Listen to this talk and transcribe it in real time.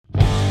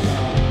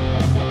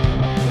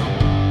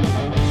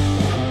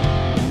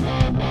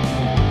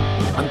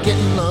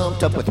getting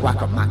lumped up with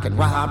RockerMike and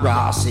Rob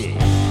Rossi.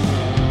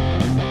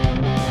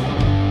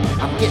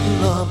 I'm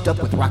getting lumped up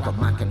with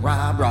RockerMike and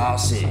Rob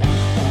Rossi.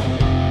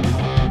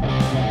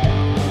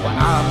 Well,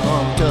 I'm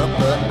lumped up,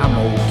 but I'm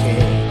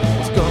okay.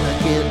 It's gonna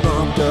get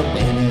lumped up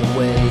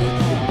anyway.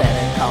 You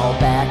better call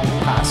back the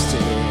posse.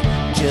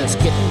 Just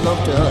getting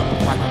lumped up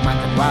with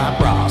RockerMike and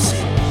Rob Rossi.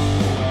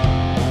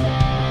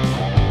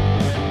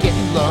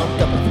 Getting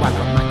lumped up with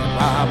RockerMike and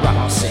Rob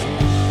Rossi.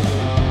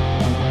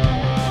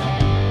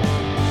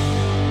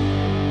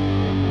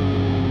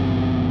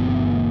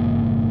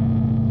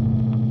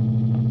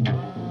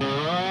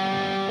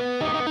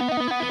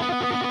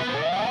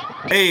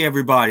 Hey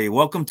everybody,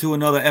 welcome to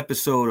another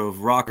episode of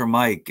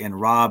RockerMike and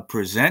Rob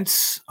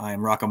Presents. I am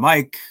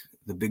RockerMike.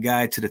 The big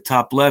guy to the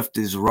top left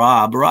is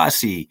Rob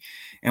Rossi.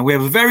 And we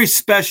have a very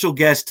special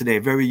guest today,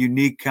 a very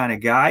unique kind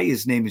of guy.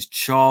 His name is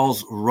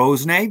Charles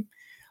Rosenay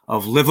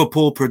of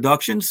Liverpool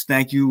Productions.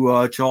 Thank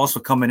you, Charles, for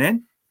coming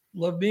in.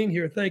 Love being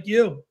here. Thank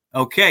you.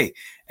 Okay.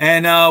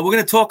 And we're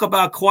going to talk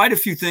about quite a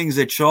few things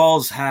that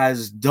Charles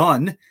has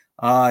done.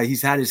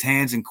 He's had his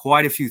hands in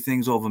quite a few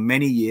things over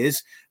many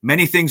years.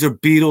 Many things are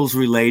Beatles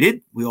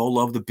related. We all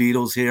love the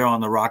Beatles here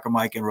on the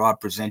RockerMike and Rob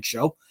Present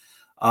show.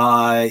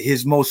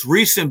 His most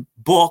recent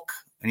book,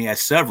 and he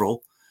has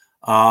several,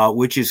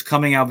 which is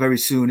coming out very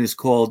soon, is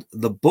called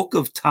The Book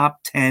of Top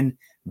 10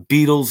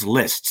 Beatles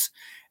Lists.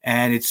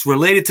 And it's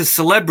related to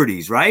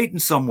celebrities, right? In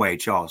some way,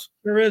 Charles.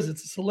 There is.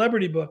 It's a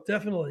celebrity book,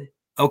 definitely.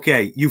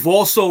 Okay. You've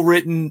also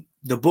written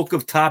The Book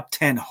of Top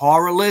 10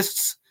 Horror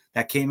Lists.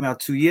 That came out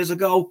 2 years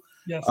ago.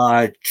 Yes.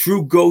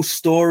 True Ghost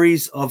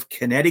Stories of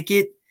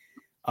Connecticut.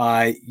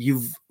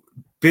 You've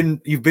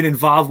been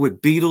involved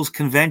with Beatles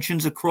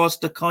conventions across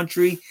the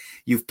country.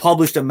 You've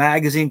published a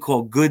magazine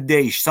called Good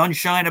Day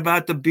Sunshine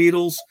about the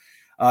Beatles.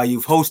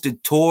 You've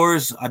hosted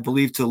tours, I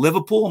believe, to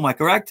Liverpool. Am I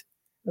correct?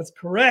 That's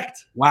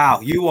correct. Wow,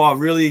 you are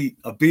really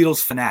a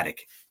Beatles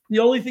fanatic. The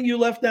only thing you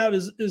left out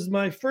is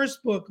my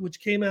first book, which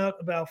came out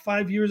about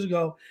 5 years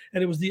ago,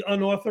 and it was the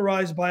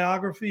unauthorized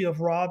biography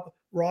of Rob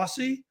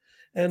Rossi.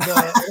 And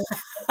I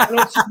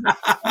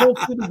don't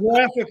see the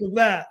graphic of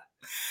that.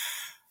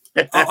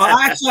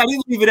 Actually, I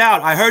didn't leave it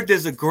out. I heard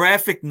there's a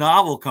graphic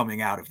novel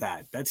coming out of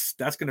that. That's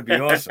going to be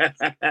awesome.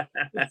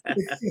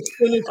 It's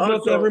finished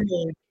book ever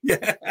made.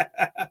 Yeah.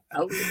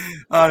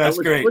 That's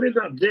great. What is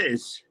up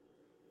this?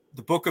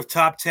 The Book of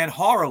Top 10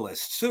 Horror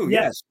Lists too.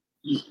 Yes.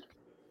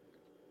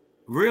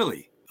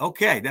 Really?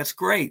 Okay, that's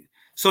great.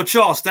 So,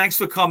 Charles, thanks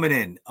for coming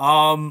in.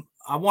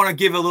 I want to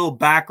give a little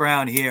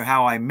background here,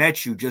 how I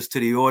met you, just to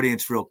the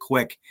audience real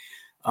quick.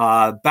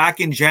 Back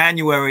in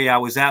January, I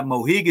was at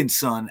Mohegan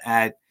Sun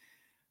at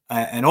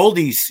an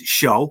oldies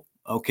show,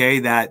 okay,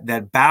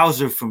 that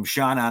Bowser from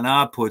Sha Na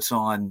Na puts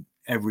on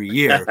every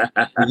year.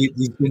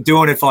 He's been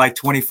doing it for like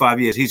 25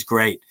 years. He's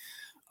great.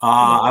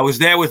 I was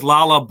there with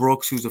Lala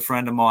Brooks, who's a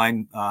friend of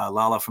mine,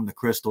 Lala from the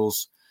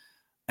Crystals.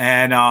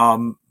 And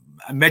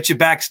I met you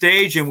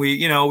backstage, and we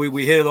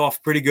hit it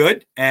off pretty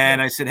good.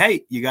 And I said,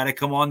 hey, you got to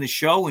come on the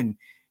show, and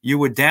you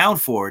were down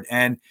for it.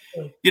 And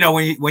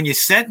when you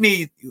sent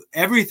me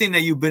everything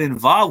that you've been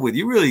involved with,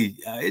 you really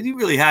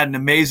had an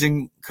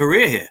amazing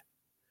career here.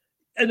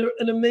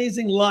 An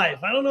amazing life.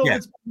 I don't know if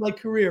it's my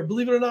career.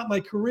 Believe it or not, my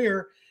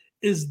career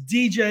is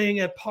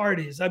DJing at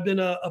parties. I've been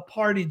a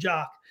party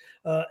jock,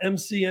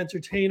 MC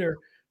entertainer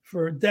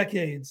for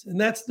decades, and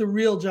that's the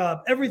real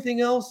job.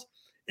 Everything else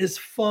is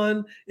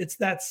fun. It's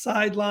that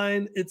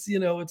sideline. It's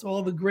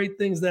all the great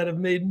things that have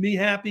made me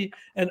happy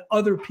and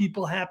other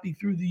people happy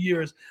through the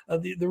years.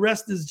 The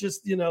rest is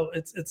just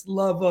it's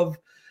love of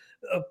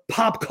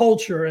pop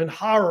culture and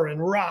horror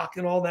and rock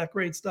and all that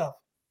great stuff.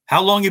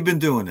 How long you been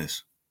doing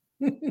this?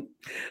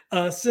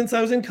 Since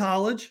I was in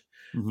college.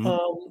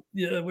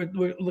 Mm-hmm.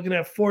 We're looking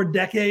at 4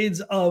 decades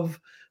of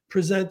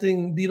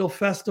presenting Beatle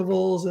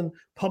festivals and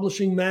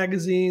publishing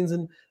magazines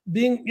and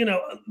being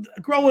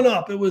growing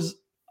up. It was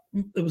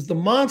the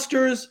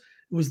Monsters,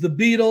 it was the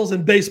Beatles,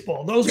 and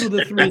baseball. Those were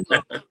the 3.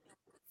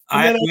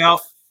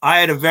 I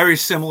had a very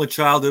similar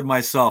childhood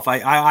myself.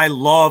 I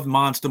loved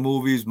monster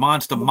movies,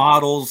 monster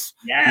models,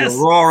 the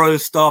Aurora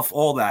stuff,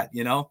 all that.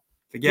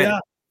 Forget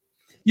it.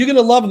 You're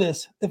gonna love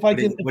this. If I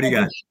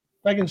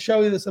can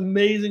show you this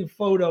amazing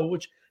photo,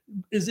 which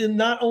is in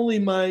not only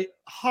my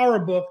horror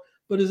book,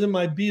 but is in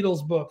my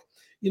Beatles book.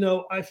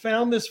 I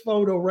found this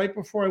photo right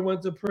before I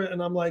went to print,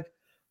 and I'm like,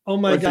 oh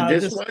my God,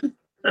 this one?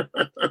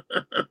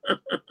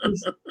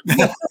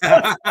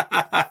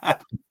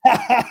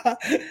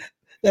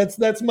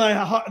 That's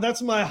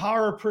my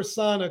horror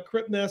persona,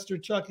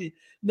 Cryptmaster Chucky.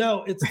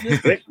 No, it's this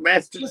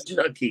Cryptmaster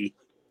Chucky.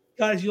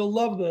 Guys, you'll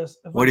love this.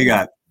 What do you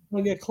got? If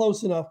I get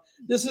close enough.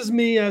 This is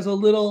me as a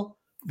little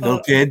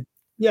kid.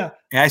 Yeah,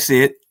 I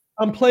see it.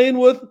 I'm playing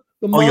with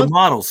your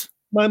models.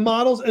 My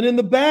models, and in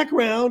the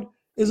background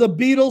is a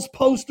Beatles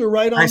poster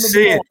right on the wall. I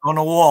see it on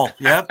the wall.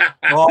 Yep,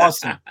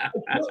 awesome.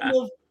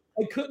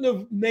 I couldn't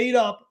have made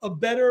up a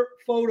better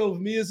photo of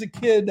me as a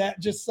kid that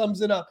just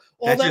sums it up.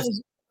 All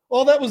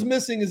that was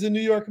missing is a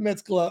New York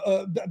Mets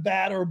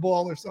bat or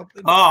ball or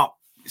something. Oh,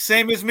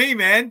 same as me,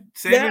 man.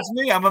 Same as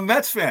me. I'm a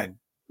Mets fan.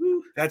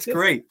 That's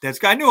great.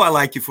 I knew I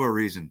liked you for a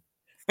reason.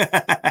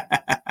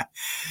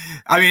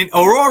 I mean,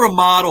 Aurora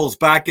models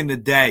back in the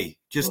day,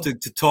 just to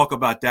talk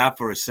about that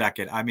for a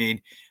second. I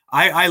mean,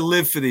 I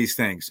live for these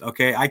things.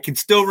 Okay. I can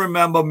still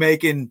remember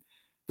making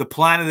the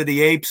Planet of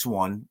the Apes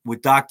one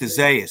with Dr.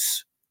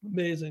 Zayas.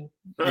 Amazing.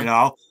 You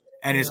know,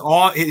 and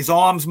his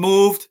arms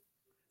moved.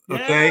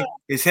 Okay. Yeah.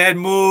 His head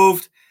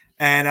moved.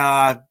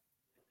 And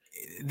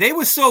they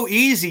were so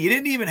easy. You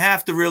didn't even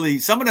have to really,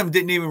 some of them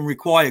didn't even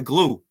require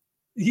glue.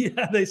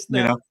 Yeah, they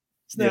snapped.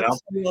 You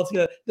know? All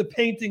together. The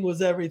painting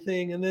was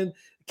everything, and then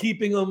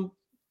keeping them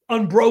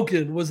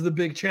unbroken was the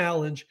big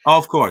challenge. Oh,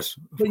 of course.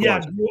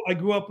 Yeah, I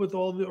grew up with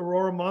all the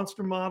Aurora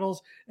monster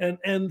models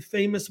and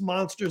famous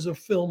monsters of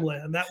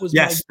Filmland. That was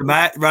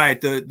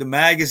the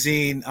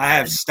magazine. I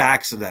have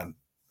stacks of them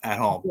at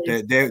home.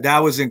 That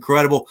was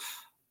incredible.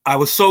 I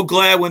was so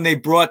glad when they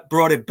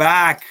brought it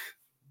back.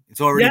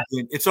 It's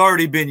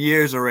already been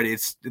years already.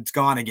 It's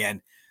gone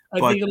again. I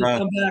think it'll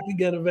come back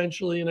again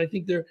eventually, and I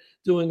think they're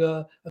doing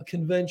a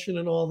convention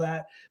and all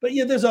that. But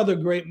yeah, there's other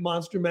great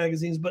monster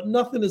magazines, but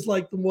nothing is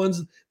like the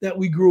ones that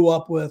we grew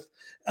up with.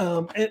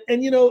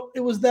 And you know,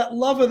 it was that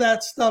love of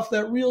that stuff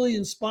that really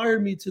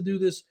inspired me to do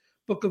this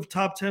book of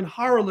top 10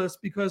 horror lists,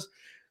 because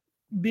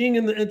being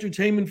in the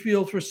entertainment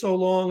field for so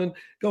long and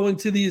going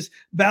to these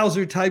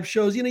Bowser type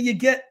shows, you know, you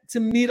get to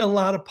meet a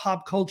lot of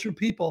pop culture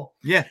people.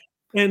 Yeah.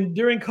 And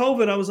during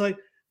COVID, I was like,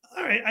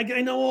 all right,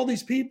 I know all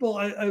these people.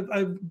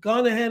 I've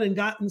gone ahead and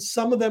gotten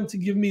some of them to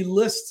give me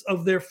lists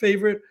of their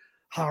favorite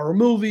horror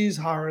movies,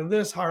 horror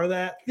this, horror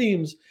that,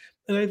 themes.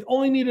 And I've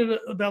only needed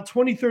about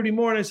 20, 30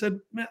 more. And I said,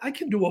 man, I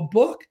can do a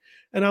book.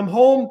 And I'm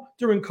home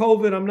during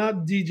COVID. I'm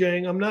not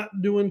DJing. I'm not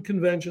doing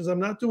conventions. I'm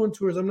not doing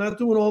tours. I'm not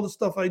doing all the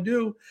stuff I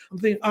do. I'm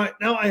thinking, all right,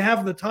 now I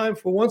have the time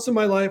for once in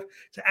my life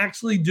to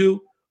actually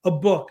do a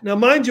book. Now,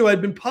 mind you,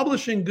 I'd been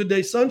publishing Good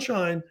Day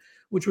Sunshine,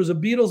 which was a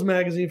Beatles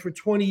magazine, for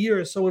 20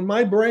 years. So in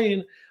my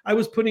brain, I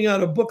was putting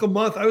out a book a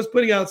month. I was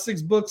putting out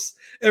 6 books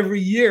every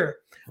year.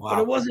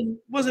 Wow. But it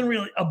wasn't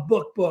really a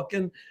book.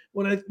 And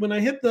when I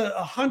hit the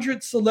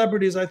 100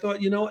 celebrities, I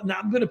thought, you know what, now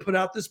I'm going to put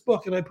out this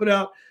book. And I put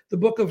out the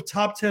book of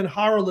top 10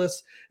 horror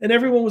lists. And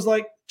everyone was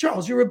like,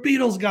 Charles, you're a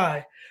Beatles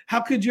guy. How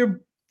could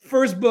your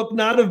first book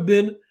not have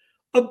been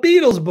a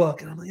Beatles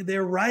book? And I'm like,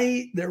 they're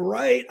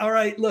right. All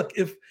right, look,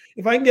 if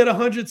I can get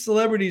 100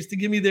 celebrities to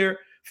give me their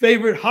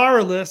favorite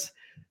horror list,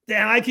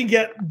 then I can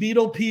get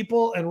Beatle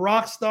people and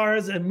rock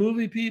stars and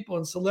movie people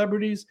and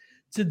celebrities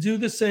to do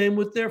the same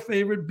with their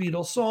favorite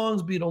Beatle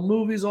songs, Beatle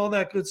movies, all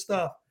that good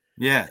stuff.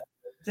 Yeah.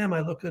 Damn,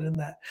 I look good in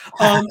that.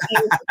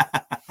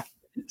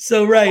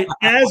 So, right,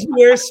 as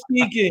we're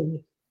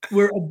speaking,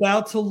 we're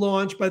about to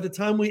launch. By the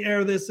time we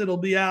air this, it'll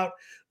be out.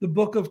 The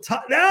book of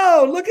top.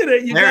 No, look at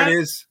it. There it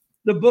is.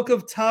 The book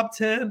of top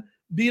 10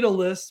 Beatle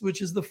lists,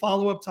 which is the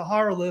follow-up to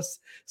horror lists.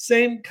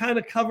 Same kind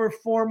of cover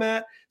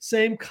format,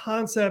 same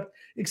concept,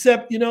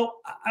 except, you know,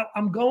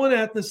 I'm going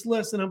at this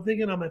list and I'm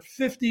thinking I'm at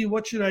 50.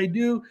 What should I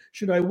do?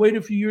 Should I wait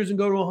a few years and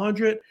go to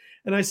 100?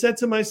 And I said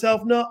to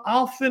myself, no,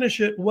 I'll finish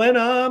it when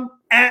I'm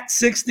at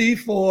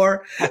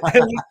 64.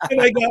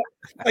 And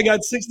I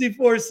got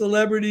 64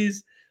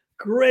 celebrities,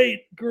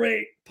 great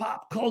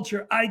pop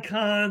culture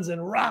icons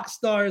and rock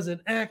stars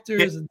and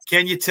actors.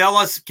 Can you tell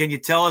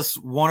us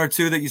one or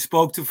two that you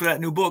spoke to for that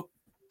new book?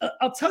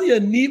 I'll tell you a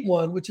neat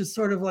one, which is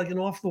sort of like an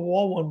off the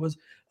wall one, was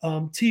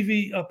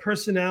TV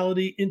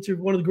personality,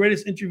 one of the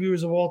greatest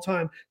interviewers of all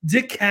time,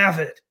 Dick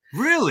Cavett.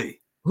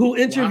 Really? Who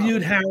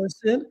interviewed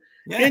Harrison,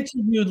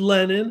 interviewed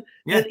Lennon.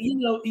 Yeah. And, you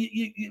know,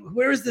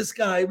 where is this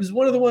guy? It was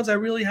one of the ones I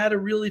really had to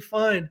really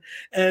find.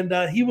 And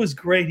he was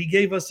great. He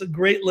gave us a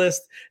great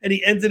list. And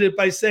he ended it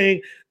by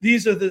saying,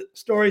 these are the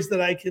stories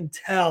that I can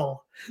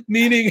tell.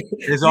 Meaning,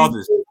 there's all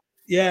this.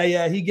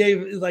 Yeah. He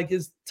gave like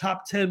his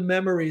top 10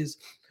 memories.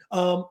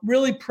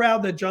 Really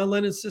proud that John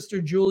Lennon's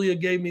sister Julia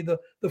gave me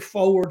the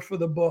forward for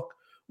the book,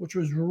 which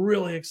was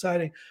really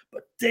exciting.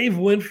 But Dave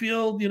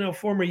Winfield, you know,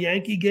 former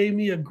Yankee, gave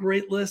me a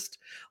great list.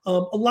 A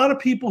lot of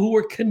people who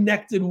were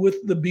connected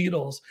with the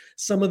Beatles,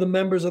 some of the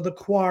members of the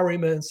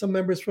Quarrymen, some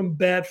members from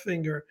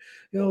Badfinger,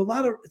 you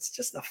know, it's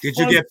just a Did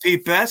you get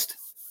Pete Best?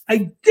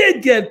 I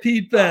did get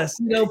Pete Best.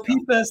 You know,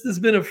 Pete Best has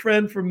been a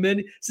friend for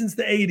since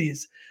the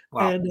 80s.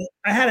 Wow. And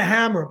I had to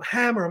hammer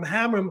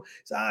him.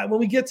 So, when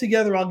we get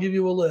together, I'll give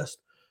you a list.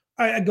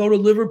 I go to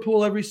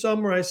Liverpool every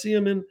summer. I see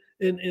him in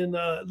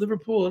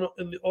Liverpool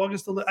in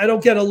August. I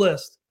don't get a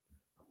list.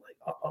 I'm like,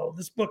 uh-oh,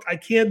 this book, I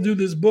can't do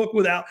this book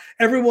without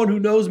everyone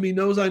who knows me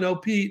knows I know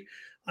Pete.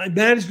 I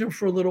managed him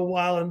for a little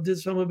while and did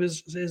some of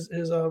his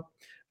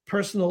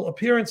personal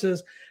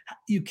appearances.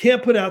 You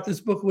can't put out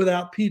this book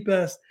without Pete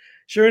Best.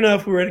 Sure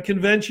enough, we're at a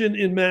convention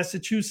in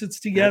Massachusetts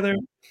together.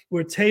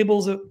 We're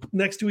tables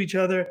next to each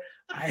other.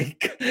 I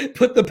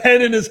put the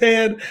pen in his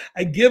hand.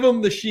 I give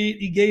him the sheet.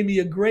 He gave me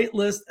a great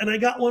list. And I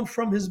got one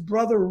from his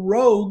brother,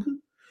 Rogue,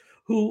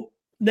 who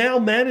now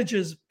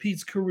manages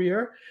Pete's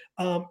career,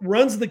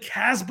 runs the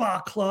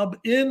Casbah Club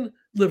in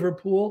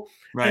Liverpool,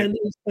 right,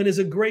 and is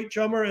a great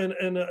drummer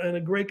and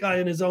a great guy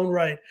in his own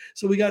right.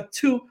 So we got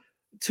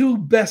two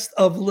best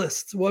of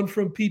lists, one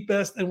from Pete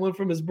Best and one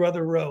from his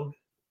brother, Rogue.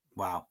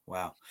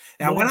 Wow.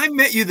 Now, when I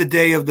met you the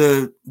day of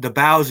the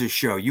Bowser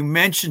show, you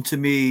mentioned to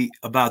me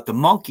about the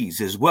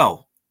monkeys as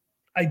well.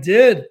 I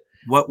did.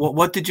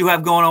 What did you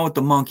have going on with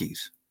the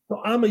monkeys?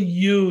 So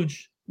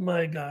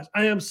my gosh,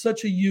 I am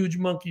such a huge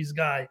monkeys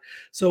guy.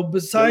 So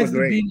besides the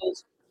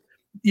Beatles,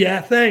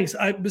 yeah, thanks.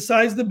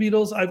 Besides the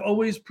Beatles, I've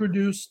always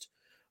produced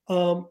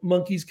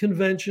monkeys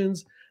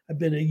conventions. I've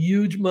been a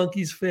huge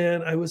monkeys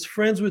fan. I was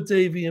friends with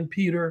Davey and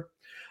Peter.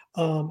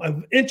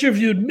 I've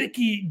interviewed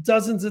Mickey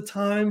dozens of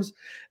times,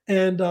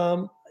 and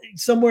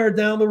somewhere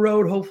down the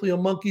road, hopefully a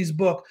Monkeys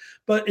book.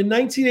 But in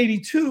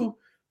 1982,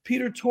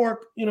 Peter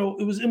Tork,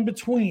 it was in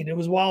between. It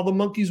was while the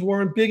Monkeys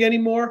weren't big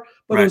anymore,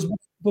 but It was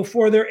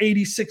before their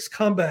 86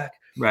 comeback.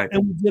 Right.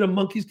 And we did a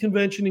Monkeys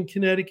convention in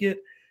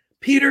Connecticut.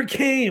 Peter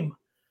came.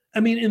 I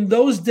mean, in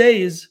those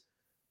days,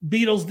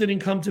 Beatles didn't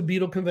come to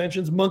Beatle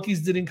conventions.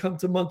 Monkeys didn't come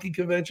to monkey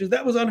conventions.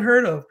 That was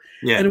unheard of.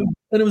 Yeah. And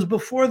it was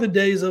before the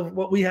days of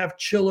what we have,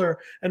 Chiller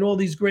and all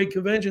these great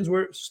conventions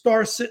where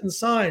stars sit and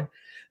sign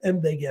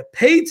and they get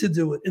paid to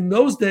do it. In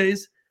those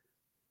days,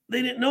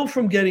 they didn't know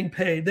from getting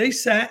paid. They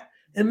sat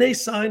and they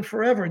signed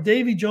forever.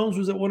 Davy Jones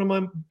was at one of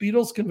my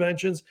Beatles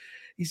conventions.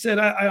 He said,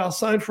 I'll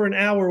sign for an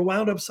hour,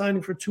 wound up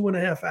signing for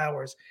 2.5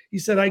 hours. He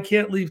said, I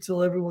can't leave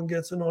till everyone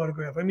gets an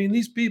autograph. I mean,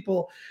 these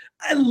people,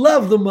 I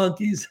love the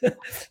Monkeys.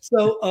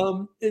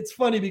 So it's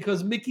funny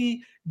because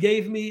Mickey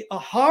gave me a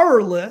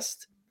horror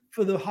list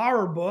for the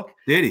horror book.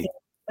 Did he?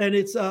 And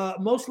it's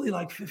mostly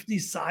like 50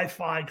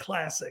 sci-fi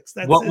classics.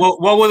 That's what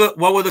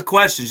were the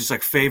questions? Just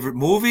like favorite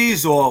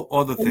movies or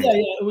other things?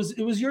 Yeah.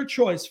 It was your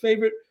choice.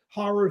 Favorite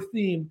horror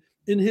theme.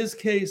 In his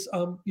case,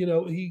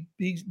 he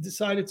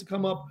decided to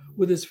come up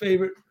with his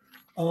favorite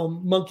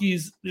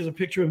monkeys. There's a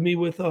picture of me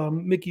with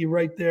Mickey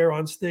right there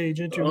on stage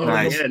interviewing.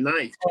 Oh, yeah,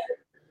 nice.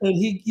 And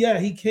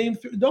he came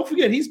through. Don't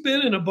forget, he's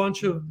been in a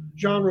bunch of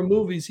genre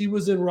movies. He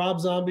was in Rob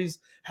Zombie's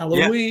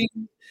Halloween.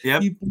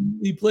 Yep.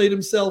 He played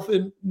himself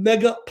in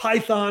Mega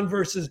Python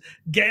versus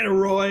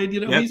Gatoroid.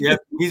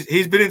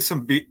 He's been in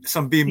some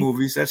B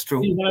movies. That's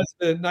true. He has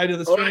been Night of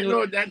the Strangler. I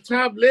know that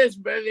top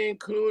list better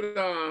include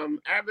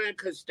Abbott and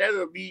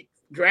Costello beat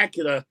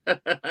Dracula. I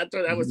thought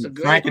that was a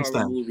good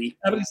horror movie.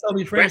 Abbott and Costello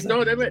beat Frankenstein.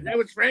 No, that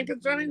was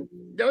Frankenstein.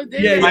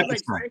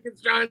 Frankenstein.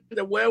 Frankenstein,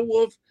 the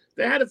werewolf.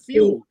 They had a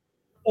few.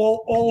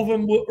 All of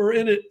them were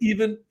in it,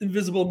 even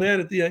Invisible Man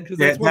at the end.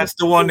 Because that's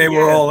the one they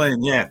were all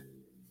in. Yeah.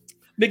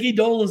 Mickey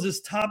Dolenz'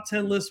 top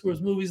 10 list was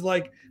movies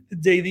like The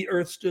Day the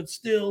Earth Stood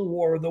Still,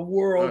 War of the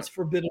Worlds,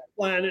 Forbidden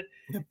Planet.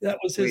 That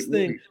was his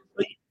thing.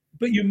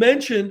 But you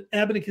mentioned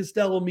Abbott and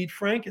Costello meet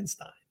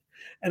Frankenstein.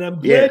 And I'm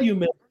glad you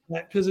mentioned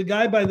that because a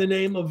guy by the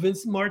name of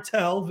Vinnie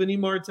Martell,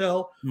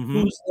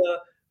 who's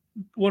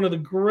one of the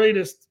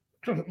greatest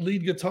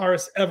lead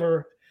guitarists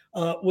ever,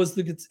 was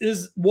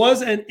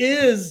and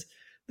is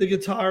the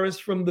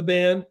guitarist from the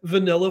band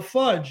Vanilla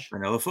Fudge.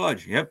 Vanilla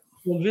Fudge, yep.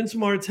 Well, Vince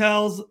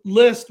Martell's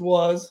list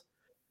was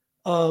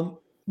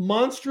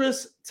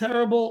monstrous,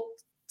 terrible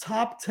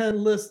top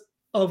 10 list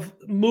of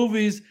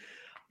movies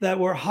that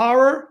were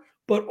horror,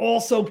 but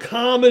also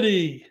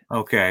comedy.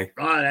 Okay.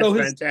 Oh,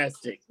 that's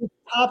fantastic. His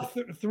top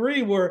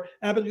three were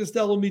Abbott and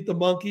Costello Meet the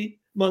Mummy.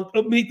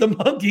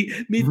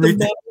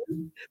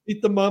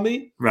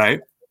 Right.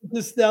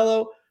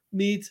 Costello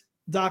Meet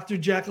Dr.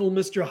 Jekyll and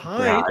Mr.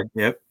 Hyde.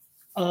 Yep.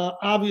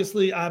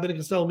 Obviously, Abbott and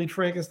Costello Meet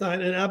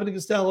Frankenstein, and Abbott and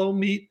Costello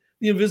Meet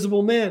The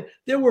Invisible Man.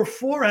 There were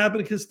 4 Abbott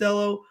and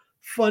Costello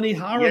funny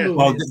horror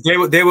movies.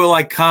 Well, they were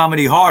like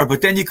comedy horror,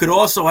 but then you could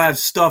also have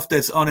stuff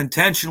that's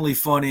unintentionally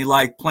funny,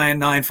 like Plan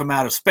 9 from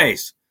Outer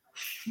Space.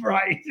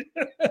 Right.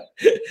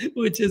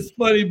 Which is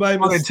funny by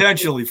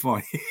unintentionally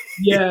funny.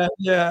 Yeah.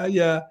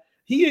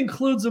 He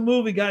includes a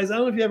movie, guys. I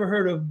don't know if you ever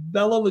heard of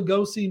Bela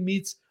Lugosi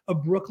Meets a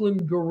Brooklyn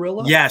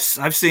Gorilla. Yes,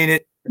 I've seen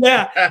it.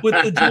 Yeah, with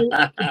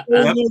the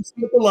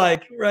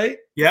look-alike, right?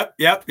 Yep.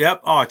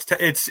 Oh,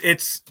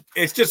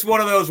 it's just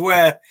one of those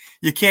where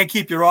you can't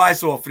keep your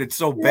eyes off it. It's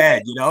so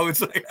bad,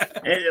 It's like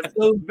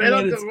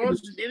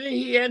didn't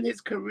he end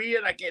his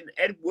career like in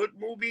Ed Wood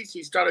movies?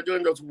 He started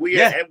doing those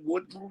weird Ed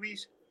Wood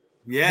movies.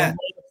 Yeah.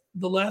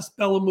 The last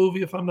Bela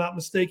movie, if I'm not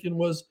mistaken,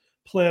 was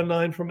Plan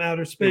 9 from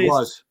Outer Space. It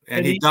was,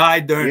 and he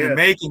died during the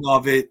making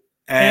of it,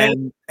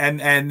 and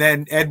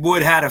then Ed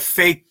Wood had to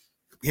fake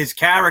his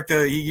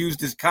character. He used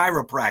his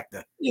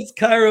chiropractor. His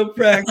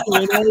chiropractor, and all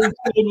he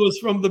did was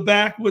from the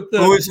back with the.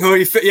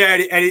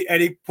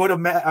 And he put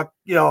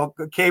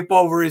a cape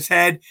over his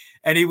head,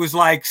 and he was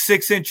like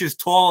 6 inches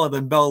taller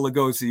than Bela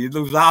Lugosi. It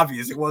was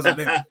obvious it wasn't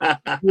him.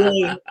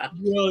 Brilliant.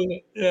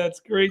 Yeah, it's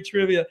great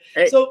trivia.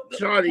 Hey, so,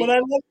 Charlie,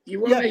 you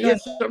want to hear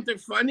something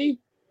funny?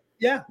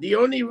 Yeah. The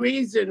only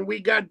reason we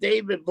got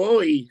David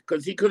Bowie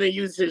because he couldn't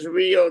use his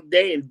real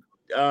name,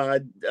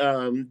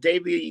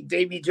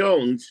 Davy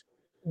Jones.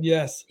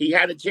 Yes. He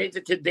had to change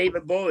it to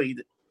David Bowie.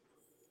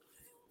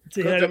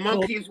 Because the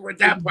Monkeys were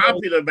that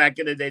popular back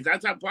in the days.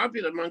 That's how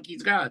popular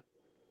Monkeys got.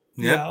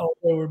 Yeah,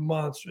 they were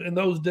monstrous. In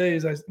those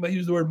days, I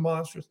use the word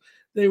monstrous.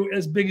 They were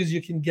as big as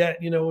you can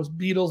get. It was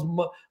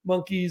Beatles,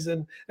 Monkeys,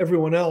 and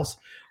everyone else.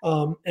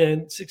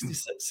 And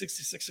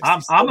 66.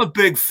 I'm a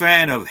big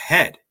fan of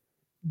Head.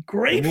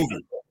 Great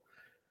movie.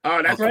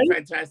 Oh, that's right? a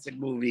fantastic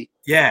movie.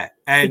 Yeah,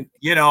 and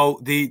you know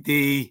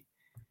the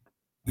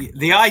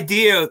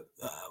idea.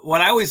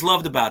 What I always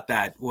loved about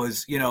that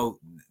was, you know,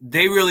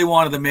 they really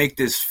wanted to make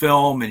this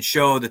film and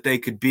show that they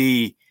could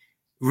be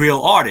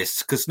real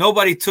artists because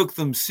nobody took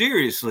them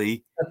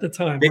seriously At the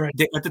time, right?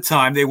 At the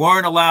time, they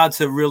weren't allowed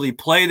to really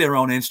play their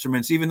own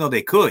instruments, even though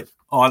they could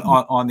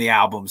on the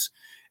albums.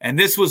 And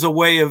this was a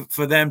way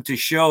for them to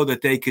show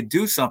that they could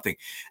do something.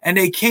 And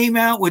they came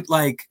out with,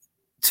 like,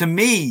 to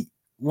me,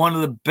 one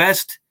of the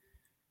best,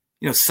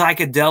 you know,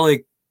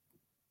 psychedelic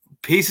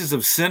pieces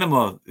of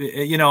cinema,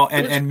 you know,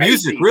 and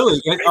music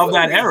really of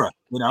that era,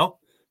 you know.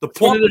 The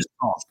Porpoise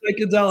song.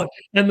 Psychedelic.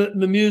 And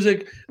the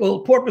music, well,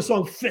 Porpoise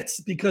song fits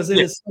because it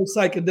is so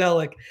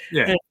psychedelic.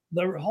 Yeah. And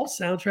the whole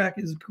soundtrack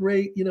is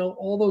great. You know,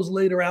 all those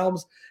later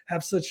albums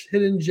have such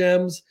hidden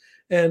gems.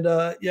 And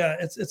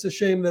it's a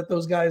shame that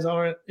those guys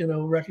aren't, you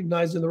know,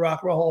 recognized in the Rock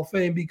and Roll Hall of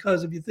Fame,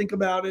 because if you think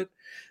about it,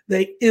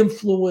 they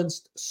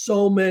influenced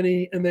so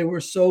many and they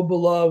were so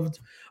beloved.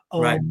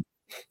 Right.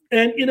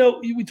 And, you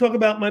know, we talk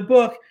about my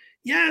book.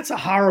 Yeah, it's a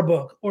horror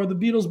book, or the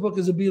Beatles book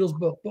is a Beatles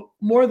book. But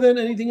more than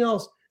anything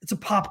else, it's a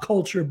pop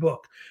culture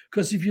book.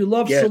 Because if you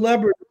love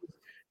celebrities,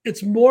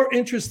 it's more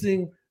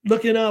interesting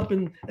looking up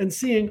and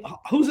seeing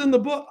who's in the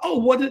book. Oh,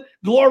 what did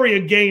Gloria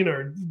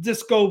Gaynor,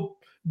 disco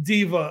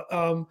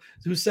diva,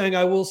 who sang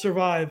 "I Will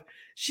Survive"?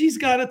 She's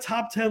got a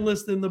top 10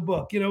 list in the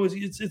book. You know,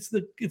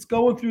 it's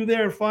going through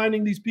there and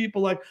finding these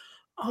people like,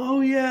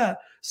 oh yeah,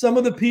 some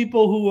of the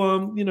people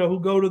who you know, who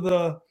go to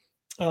the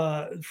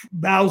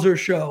Bowser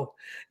show.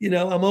 You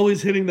know, I'm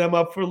always hitting them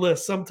up for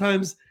lists.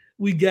 Sometimes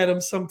we get them,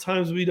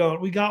 sometimes we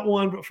don't. We got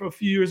one for a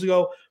few years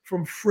ago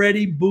from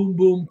Freddie Boom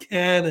Boom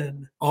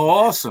Cannon.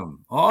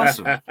 Awesome.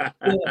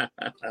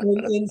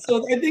 And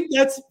so I think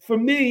that's, for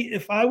me,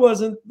 if I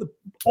wasn't the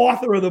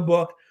author of the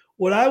book,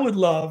 what I would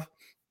love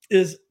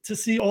is to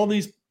see all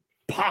these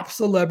pop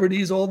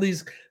celebrities, all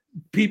these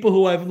people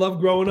who I've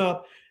loved growing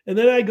up. And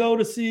then I go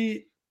to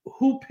see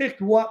who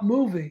picked what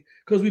movie,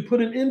 because we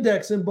put an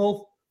index in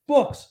both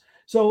books.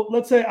 So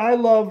let's say I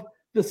love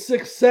The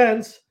Sixth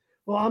Sense.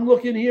 Well, I'm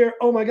looking here.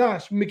 Oh my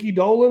gosh, Mickey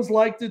Dolenz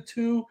liked it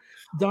too.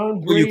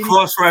 Don Grady. Well, you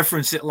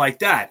cross-reference it like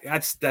that.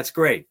 That's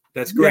great.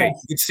 That's great.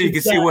 Yes, you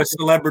can see what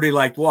celebrity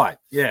liked what.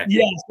 Yeah.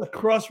 Yes, a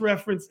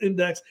cross-reference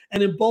index.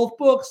 And in both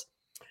books,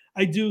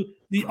 I do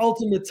the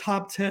ultimate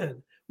top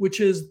 10, which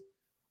is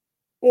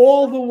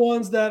all the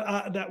ones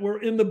that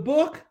were in the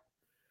book.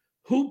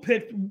 Who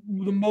picked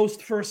the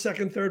most first,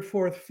 second, third,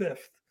 fourth,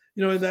 fifth?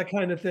 You know, that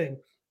kind of thing.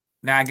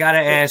 Now I gotta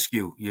ask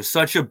you. You're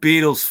such a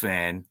Beatles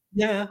fan.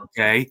 Yeah.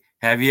 Okay.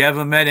 Have you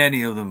ever met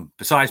any of them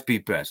besides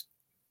Pete Best?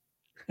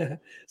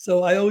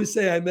 So I always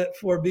say I met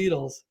 4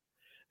 Beatles,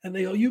 and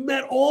they go, "You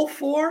met all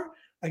 4?"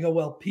 I go,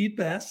 "Well, Pete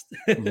Best."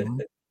 Mm-hmm.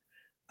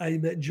 I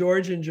met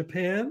George in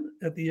Japan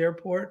at the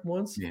airport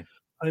once. Yeah.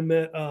 I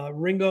met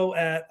Ringo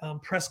at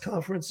press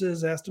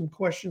conferences, asked him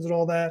questions and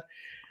all that.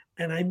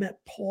 And I met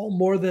Paul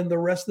more than the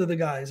rest of the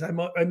guys. I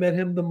met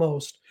him the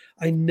most.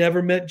 I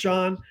never met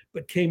John,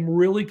 but came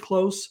really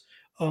close.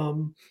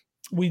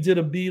 We did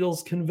a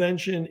Beatles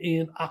convention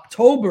in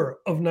October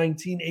of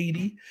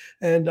 1980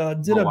 and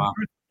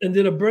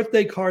did a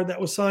birthday card that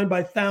was signed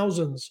by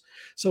thousands.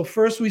 So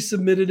first we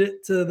submitted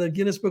it to the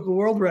Guinness Book of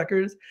World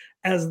Records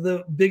as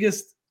the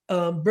biggest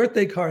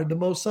birthday card, the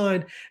most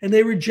signed, and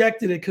they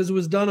rejected it because it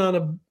was done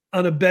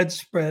on a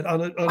bedspread,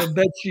 on a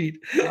bed sheet.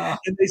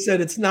 And they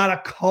said, it's not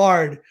a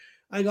card.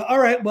 I go, all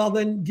right, well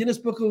then Guinness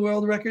Book of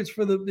World Records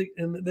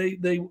and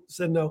they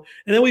said no.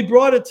 And then we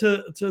brought it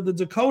to the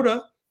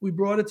Dakota. We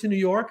brought it to New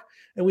York,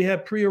 and we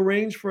had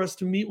prearranged for us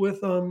to meet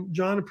with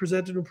John and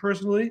presented him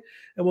personally.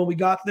 And when we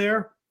got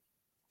there,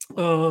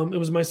 it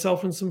was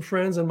myself and some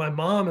friends and my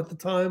mom at the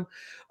time.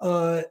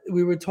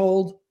 We were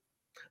told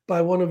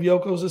by one of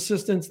Yoko's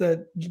assistants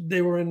that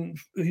he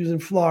was in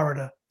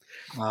Florida.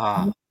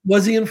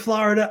 Was he in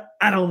Florida?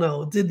 I don't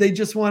know. Did they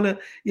just want to,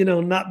 you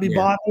know, not be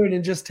bothered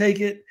and just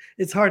take it?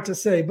 It's hard to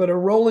say. But a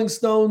Rolling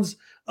Stones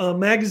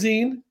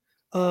magazine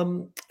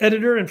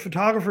editor and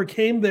photographer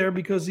came there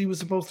because he was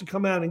supposed to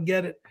come out and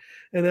get it.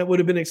 And that would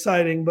have been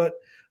exciting. But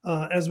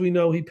as we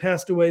know, he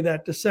passed away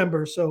that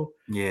December. So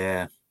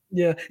yeah.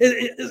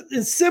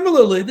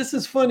 Similarly, this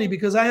is funny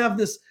because I have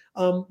this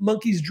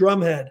Monkeys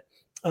drumhead.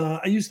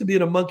 I used to be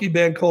in a monkey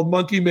band called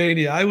Monkey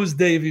Mania. I was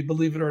Davey,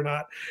 believe it or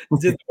not.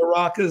 Did the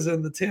maracas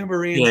and the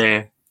tambourines.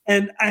 Yeah.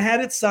 And I had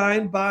it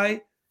signed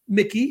by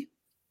Mickey,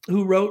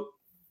 who wrote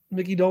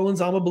Mickey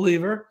Dolenz, I'm a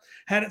Believer.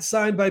 Had it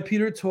signed by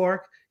Peter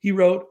Tork. He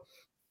wrote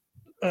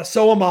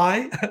So Am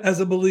I, as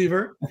a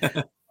believer.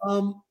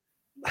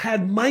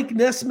 Had Mike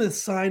Nesmith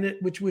sign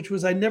it, which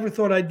was I never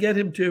thought I'd get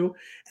him to.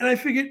 And I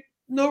figured,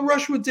 no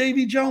rush with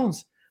Davy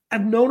Jones.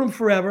 I've known him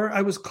forever.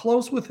 I was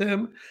close with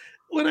him.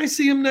 When I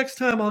see him next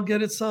time, I'll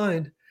get it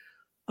signed.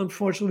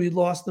 Unfortunately, we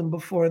lost him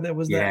before there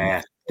was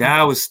that.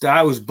 Yeah,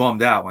 I was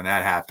bummed out when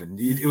that happened.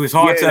 It was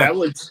hard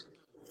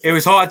it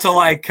was hard to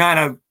like kind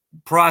of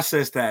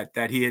process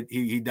that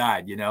he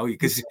died, you know,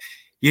 because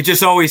you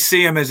just always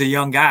see him as a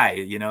young guy,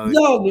 you know.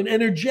 Young and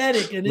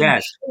energetic and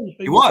yes,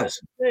 he was.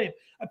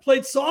 I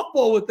played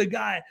softball with the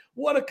guy.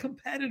 What a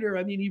competitor.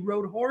 I mean, he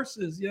rode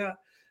horses. Yeah.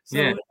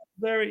 So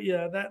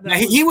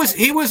he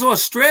was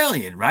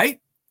Australian, right?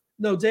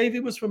 No, Davey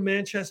was from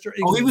Manchester,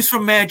 England. Oh, he was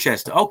from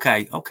Manchester.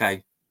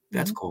 Okay.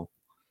 That's cool.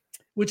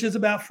 Which is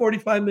about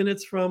 45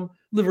 minutes from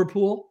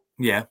Liverpool.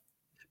 Yeah.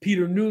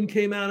 Peter Noone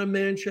came out of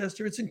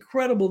Manchester. It's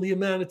incredible the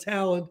amount of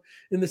talent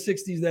in the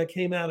 60s that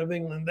came out of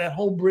England. That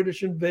whole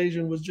British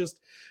invasion was just,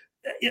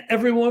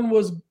 everyone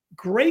was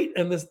great.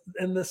 And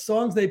the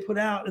songs they put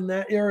out in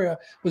that area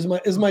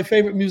is my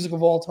favorite music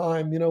of all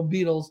time.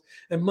 Beatles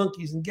and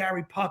Monkees and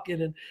Gary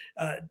Puckett, and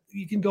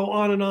you can go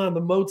on and on.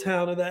 The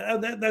Motown of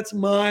that's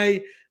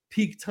my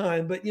peak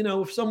time. But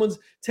if someone's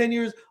 10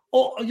 years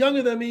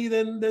younger than me,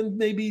 then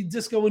maybe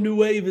disco and new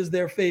wave is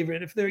their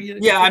favorite. If they're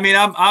I mean,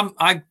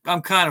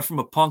 I'm kind of from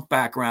a punk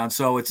background,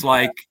 so it's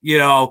like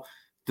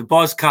the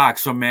Buzzcocks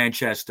from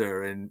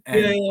Manchester and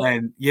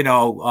even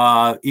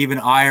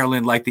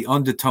Ireland, like the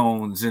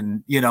Undertones,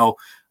 and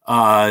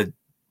of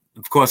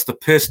course the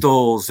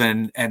Pistols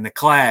and the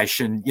Clash,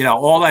 and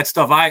all that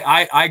stuff.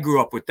 I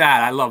grew up with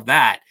that. I love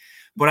that,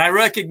 but I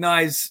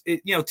recognize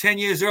it. 10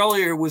 years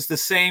earlier was the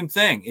same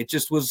thing. It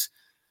just was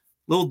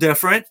a little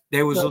different.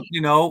 There was,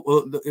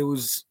 it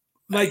was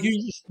like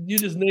you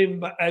just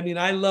named. I mean,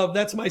 I love,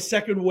 that's my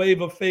second wave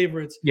of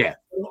favorites. Yeah,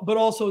 but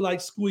also like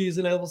Squeeze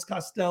and Elvis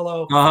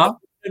Costello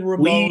and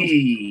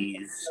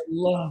Ramones. I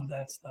love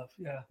that stuff.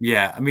 Yeah.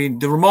 Yeah, I mean,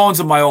 the Ramones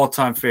are my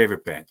all-time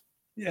favorite band.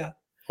 Yeah,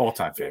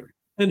 all-time favorite.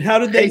 And how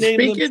did they name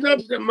them? Speaking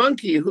of the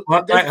monkey,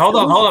 hold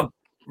on.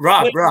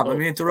 Rob, let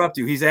me interrupt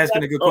you. He's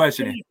asking a good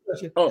question.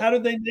 How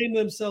did they name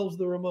themselves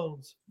the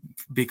Ramones?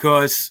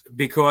 Because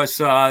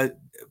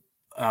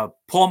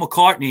Paul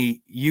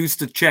McCartney used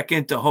to check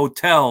into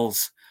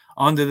hotels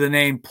under the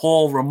name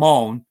Paul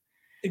Ramone.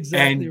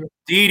 Exactly. And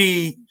Dee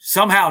Dee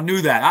somehow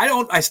knew that.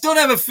 I still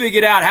never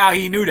figured out how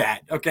he knew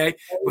that. Okay.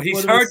 But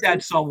he's heard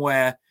that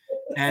somewhere.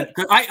 And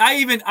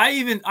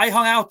I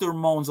hung out with the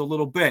Ramones a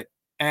little bit,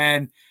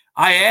 and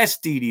I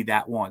asked Dee Dee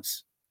that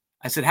once.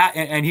 I said, how,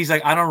 and he's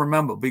like, I don't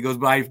remember. But he goes,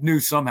 but I knew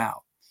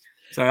somehow.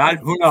 So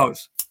who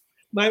knows?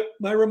 My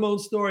Ramone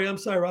story. I'm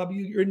sorry, Rob,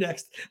 you're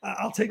next.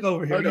 I'll take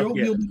over here.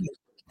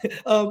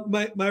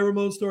 My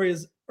Ramone story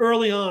is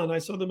early on. I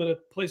saw them at a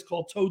place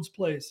called Toad's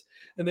Place,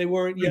 and they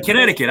weren't yet in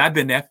Connecticut. I've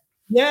been there.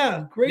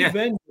 Yeah, great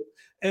venue.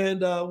 And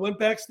went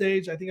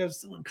backstage. I think I was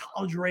still in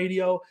college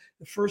radio.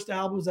 The first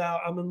album's out.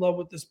 I'm in love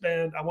with this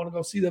band. I want to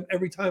go see them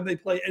every time they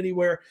play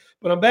anywhere.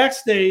 But I'm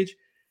backstage,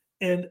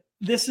 and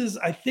this is,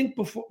 I think,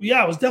 before.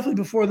 Yeah, it was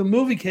definitely before the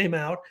movie came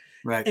out.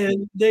 Right.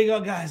 And they go,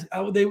 guys,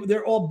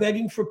 they're all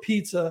begging for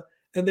pizza,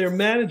 and their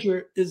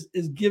manager is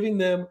giving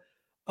them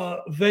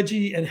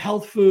veggie and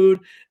health food,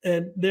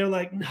 and they're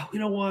like, no, we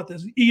don't want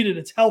this. Eat it.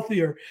 It's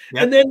healthier.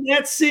 Yep. And then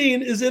that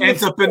scene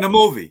ends up in the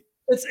movie.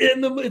 It's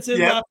in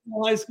Rockville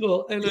High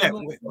School, and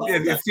I'm like,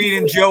 you're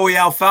feeding Joey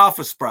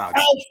alfalfa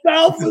sprouts.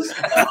 Alfalfa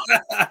sprouts.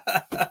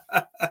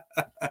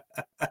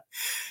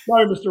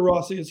 Sorry, Mr.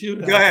 Rossi, it's you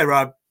now. Go ahead,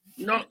 Rob.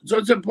 No,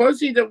 so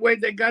supposedly the way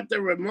they got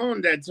the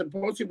Ramon, that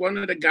supposedly one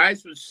of the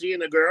guys was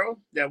seeing a girl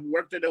that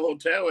worked at the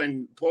hotel,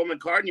 and Paul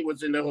McCartney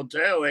was in the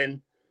hotel,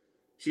 and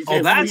she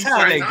said, that's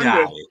how they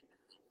got it.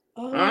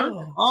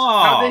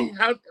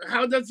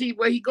 How does he?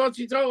 When he goes,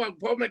 he told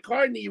Paul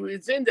McCartney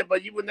was in there,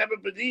 but you would never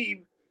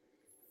believe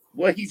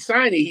what he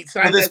signed. He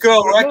signed. And this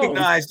girl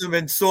recognized him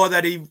and saw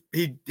that he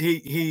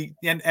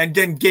and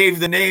then gave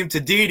the name to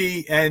Dee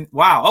Dee. And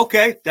wow,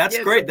 okay, that's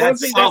great. That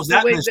solves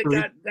that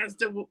mystery.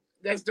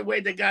 That's the way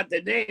they got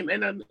the name.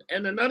 And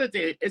another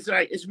thing, it's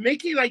like, is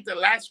Mickey like the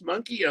last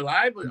monkey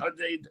alive? Or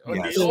they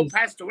all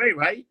passed away,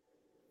 right?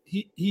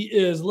 He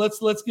is.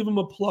 Let's give him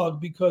a plug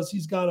because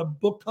he's got a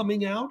book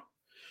coming out.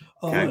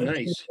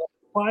 Nice.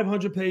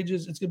 500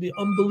 pages. It's going to be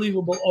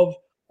unbelievable of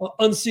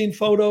unseen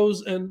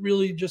photos and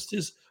really just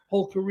his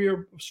whole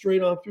career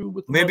straight on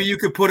through. Maybe you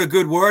could put a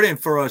good word in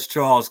for us,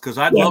 Charles, because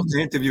I'd love to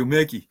interview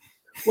Mickey.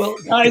 Well,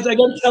 guys, I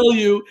got to tell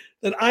you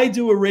that I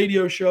do a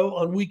radio show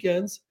on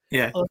weekends.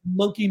 Yeah. On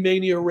Monkey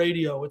Mania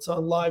Radio. It's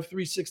on Live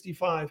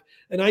 365.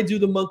 And I do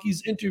the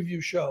Monkeys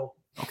interview show.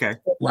 Okay.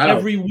 Wow.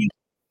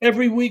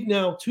 Every week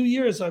now, 2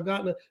 years, I've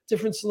gotten a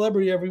different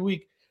celebrity every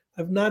week.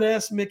 I've not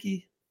asked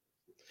Mickey,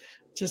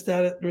 just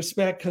out of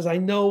respect, because I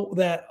know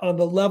that on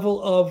the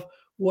level of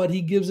what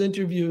he gives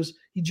interviews,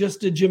 he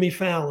just did Jimmy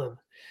Fallon.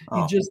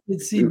 He just did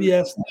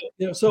CBS.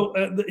 So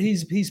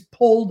he's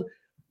pulled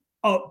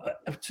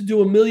to do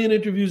 1 million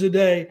interviews a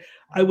day.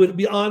 I would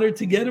be honored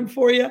to get him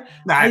for you.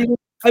 I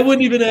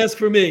wouldn't even ask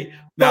for me.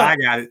 No, I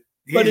got it.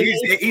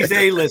 He's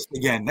A-list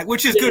again,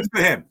 which is good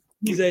for him.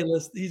 He's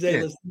A-list. He's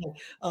A-list.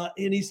 Yeah.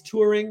 And he's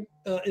touring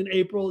in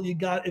April. He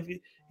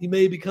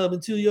may be coming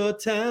to your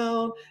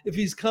town. If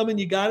he's coming,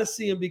 you got to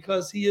see him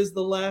because he is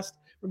the last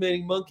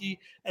remaining monkey.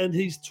 And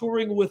he's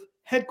touring with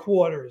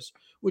Headquarters,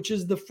 which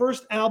is the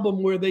first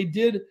album where they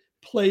did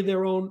play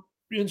their own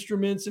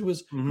instruments. It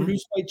was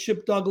produced by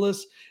Chip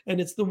Douglas,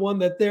 and it's the one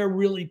that they're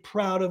really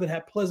proud of. It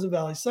had Pleasant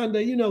Valley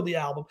Sunday, the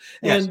album.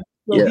 Yes. And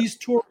so he's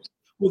touring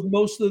with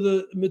most of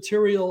the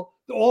material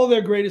all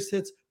their greatest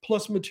hits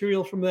plus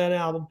material from that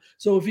album.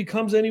 So if he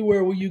comes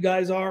anywhere where you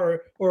guys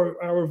are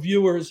or our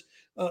viewers,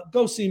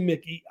 go see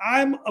Mickey.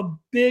 I'm a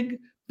big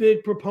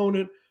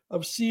proponent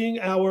of seeing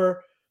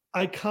our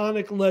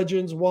iconic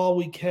legends while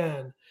we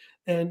can.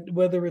 And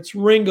whether it's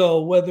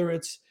Ringo, whether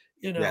it's,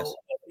 Yes.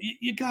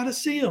 you got to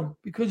see them,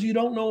 because you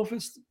don't know if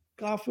it's,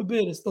 God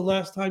forbid, it's the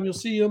last time you'll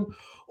see them,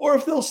 or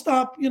if they'll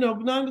stop,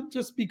 not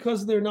just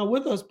because they're not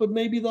with us, but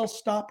maybe they'll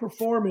stop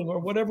performing or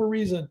whatever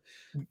reason.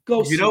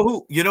 Go see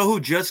You know who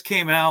just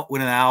came out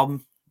with an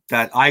album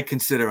that I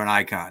consider an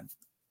icon?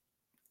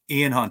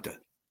 Ian Hunter.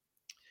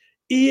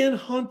 Ian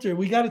Hunter.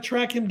 We got to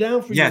track him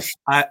down for you. Yes,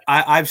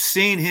 I've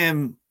seen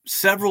him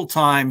several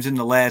times in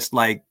the last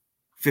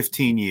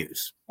 15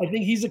 years. I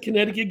think he's a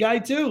Connecticut guy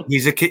too.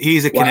 He's a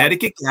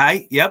Connecticut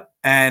guy. Yep.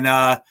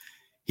 And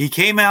he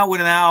came out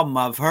with an album.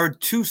 I've heard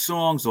 2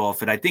 songs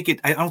off it. I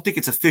don't think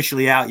it's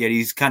officially out yet.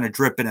 He's kind of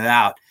dripping it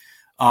out.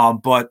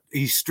 But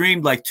he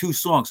streamed 2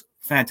 songs.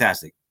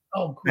 Fantastic.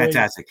 Oh, great.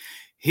 Fantastic.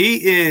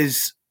 He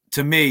is,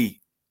 to me,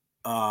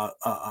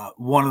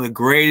 one of the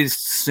greatest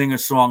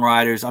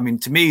singer-songwriters. I mean,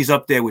 to me, he's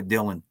up there with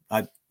Dylan.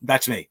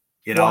 That's me,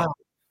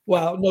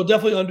 Wow. No,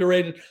 definitely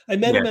underrated. I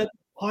met him at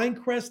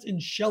Pinecrest in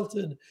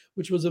Shelton,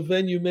 which was a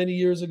venue many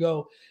years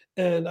ago.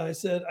 And I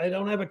said, I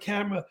don't have a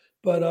camera,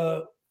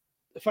 but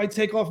if I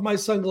take off my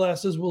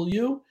sunglasses, will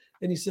you?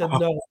 And he said,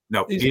 no.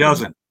 No, he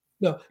doesn't.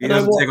 No, he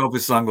doesn't take off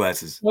his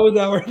sunglasses.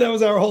 That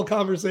was our whole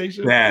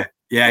conversation.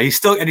 Yeah. He's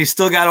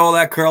still got all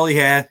that curly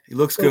hair. He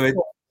looks good,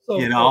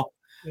 cool. Yeah.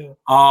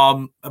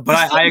 But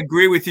I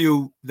agree with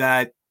you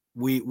that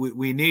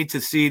we need to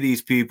see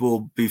these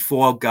people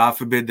before, God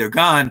forbid, they're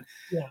gone.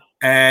 Yeah.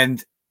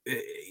 And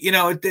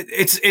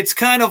it's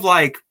kind of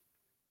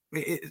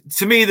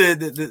to me,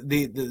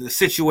 the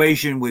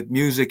situation with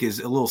music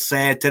is a little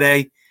sad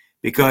today,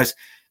 because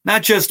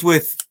not just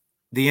with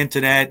the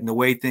internet and the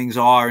way things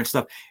are and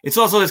stuff, it's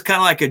also there's kind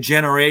of like a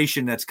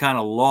generation that's kind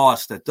of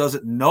lost, that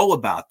doesn't know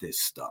about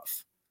this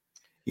stuff,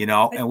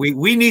 and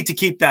we need to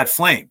keep that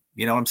flame.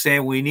 You know what I'm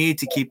saying? We need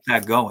to keep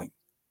that going.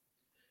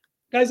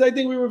 Guys, I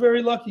think we were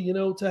very lucky,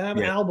 to have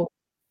an album,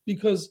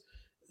 because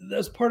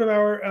that's part of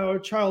our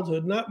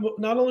childhood. Not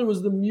only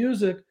was the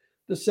music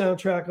the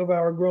soundtrack of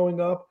our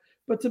growing up,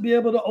 but to be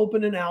able to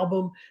open an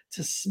album,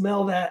 to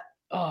smell that,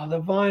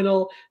 the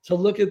vinyl, to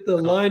look at the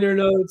liner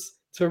notes,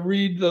 to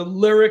read the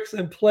lyrics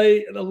and play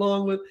it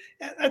along with.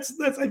 I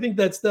think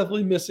that's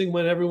definitely missing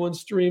when everyone's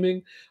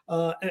streaming.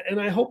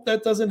 And I hope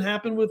that doesn't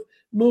happen with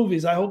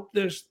movies. I hope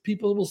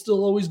people will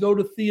still always go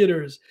to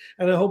theaters,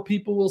 and I hope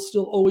people will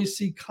still always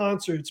see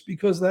concerts,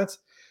 because that's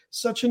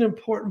such an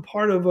important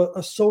part of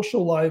a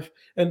social life,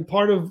 and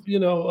part of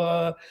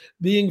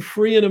being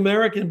free in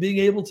America and being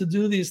able to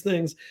do these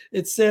things.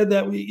 It's sad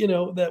that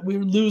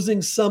we're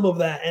losing some of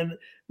that. And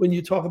when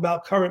you talk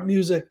about current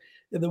music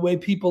and the way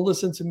people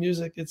listen to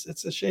music,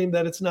 it's a shame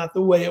that it's not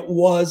the way it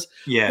was.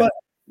 Yeah. But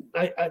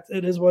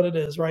it is what it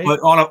is, right?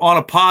 But on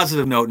a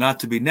positive note, not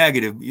to be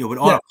negative, but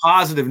on a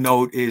positive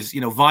note is,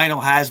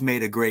 vinyl has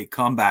made a great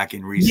comeback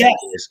in recent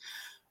years.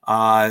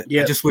 I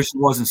just wish it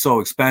wasn't so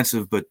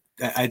expensive, but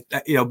I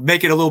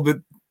make it a little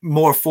bit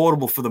more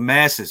affordable for the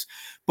masses.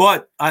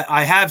 But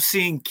I have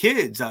seen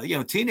kids,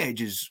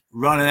 teenagers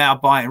running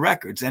out buying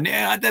records, and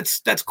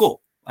that's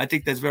cool. I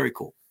think that's very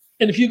cool.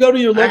 And if you go to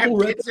your local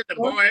record store, in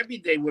the bar every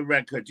day with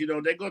records,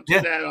 they go to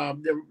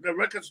that the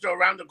record store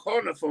around the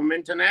corner from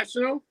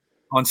International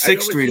on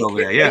 6th Street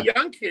over there. Yeah,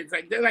 young kids,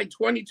 they're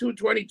 22,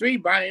 23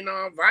 buying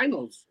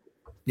vinyls.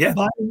 Yeah,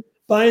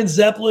 buying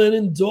Zeppelin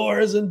and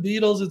Doors and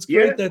Beatles. It's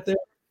great that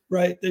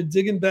they're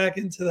digging back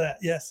into that.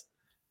 Yes.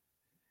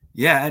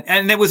 Yeah,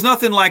 and there was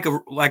nothing like a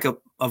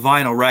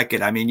vinyl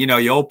record. I mean,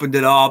 you opened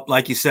it up,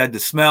 like you said, the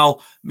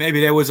smell.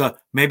 Maybe there was a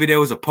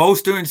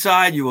poster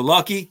inside. You were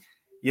lucky,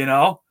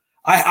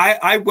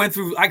 I went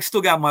through. I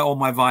still got all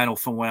my vinyl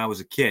from when I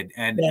was a kid,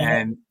 and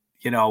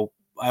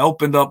I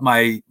opened up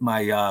my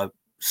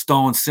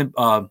Stone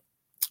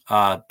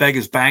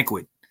Beggar's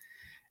Banquet,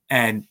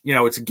 and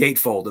it's a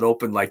gatefold. It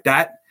opened like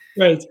that.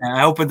 Right. And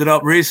I opened it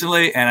up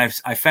recently, and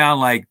I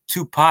found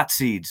 2 pot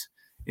seeds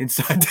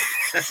inside.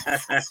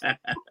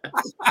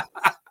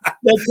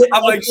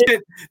 I'm like,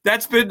 shit,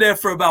 that's been there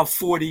for about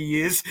 40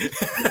 years. Did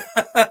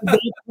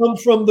it come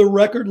from the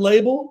record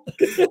label?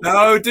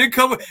 No, it did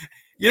come.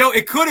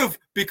 It could have,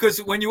 because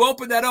when you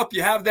open that up,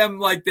 you have them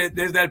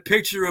there's that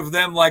picture of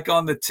them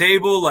on the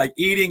table,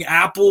 eating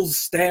apples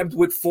stabbed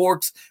with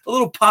forks. A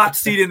little pot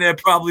seed in there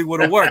probably would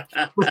have worked.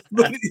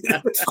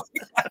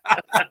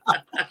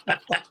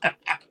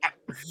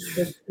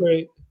 That's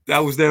great. That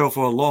was there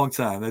for a long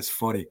time. That's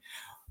funny.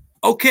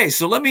 Okay,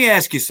 so let me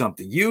ask you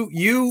something.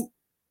 You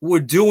were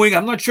doing,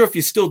 I'm not sure if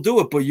you still do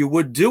it, but you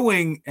were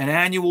doing an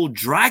annual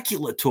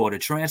Dracula tour to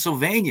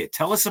Transylvania.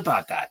 Tell us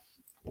about that.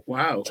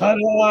 Wow.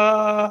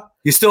 Ta-da!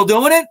 You still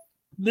doing it?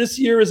 This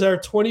year is our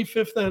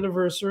 25th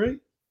anniversary.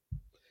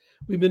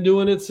 We've been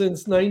doing it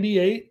since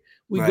 98.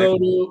 We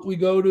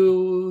go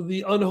to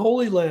the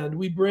unholy land.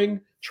 We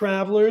bring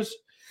travelers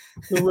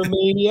to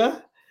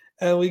Romania,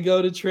 and we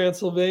go to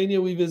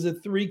Transylvania. We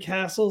visit 3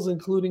 castles,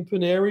 including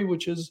Paneri,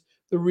 which is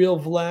the real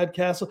Vlad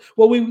Castle.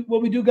 What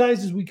we do,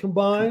 guys, is we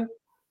combine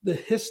the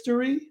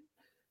history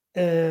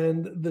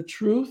and the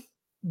truth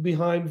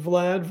behind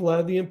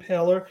Vlad the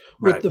Impaler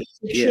with the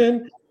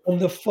fiction and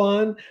the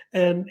fun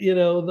and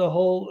the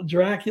whole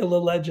Dracula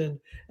legend,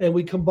 and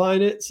we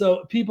combine it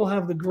so people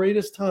have the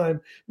greatest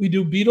time. We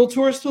do Beatle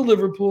tours to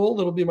Liverpool,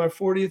 that'll be my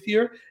 40th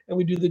year, and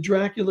we do the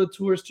Dracula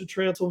tours to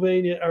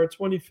Transylvania, our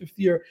 25th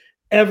year.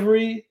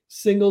 Every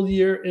single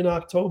year in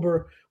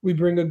October we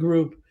bring a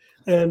group.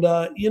 And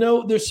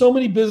there's so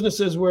many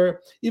businesses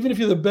where even if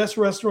you're the best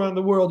restaurant in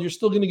the world, you're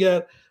still going to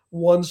get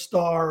 1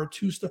 star or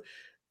 2 star.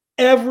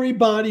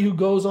 Everybody who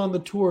goes on the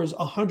tours,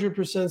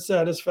 100%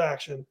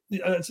 satisfaction.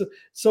 It's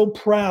so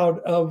proud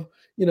of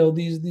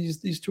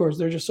these tours.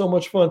 They're just so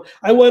much fun.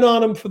 I went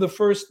on them for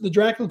the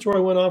Dracula tour. I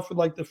went on for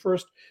like the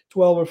first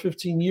 12 or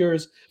 15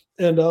 years,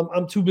 and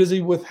I'm too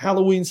busy with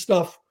Halloween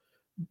stuff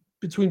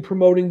between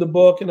promoting the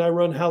book, and I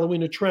run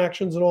Halloween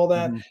attractions and all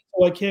that.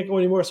 So I can't go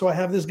anymore. So I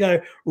have this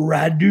guy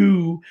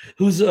Radu,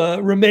 who's a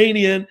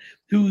Romanian,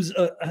 who's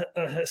a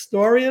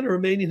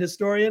Romanian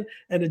historian,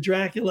 and a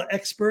Dracula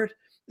expert.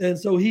 And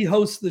so he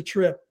hosts the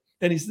trip,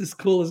 and he's this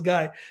coolest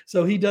guy.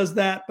 So he does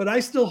that. But I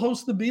still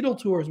host the Beatle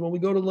tours when we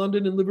go to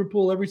London and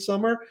Liverpool every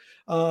summer.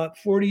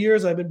 40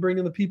 years, I've been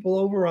bringing the people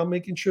over. I'm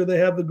making sure they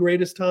have the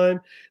greatest time.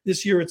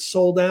 This year it's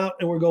sold out,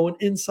 and we're going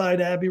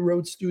inside Abbey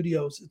Road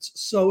Studios. It's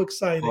so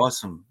exciting.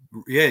 Awesome.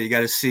 Yeah, you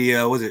got to see,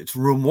 it's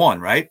room 1,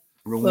 right?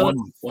 Room 1.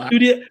 Wow.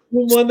 Room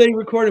 1 they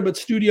recorded, but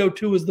Studio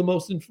 2 is the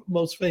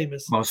most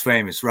famous. Most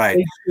famous, right.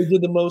 They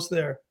did the most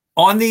there.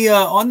 On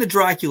the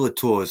Dracula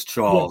tours,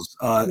 Charles,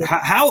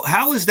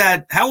 how is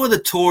that? How are the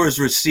tours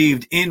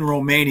received in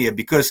Romania?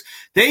 Because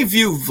they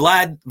view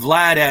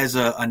Vlad as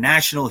a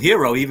national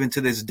hero even to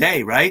this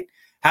day, right?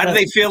 How do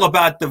they feel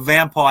about the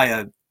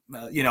vampire,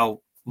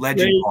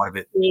 legend part of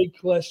it? Great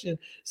question.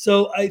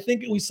 So I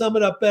think we sum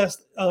it up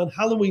best on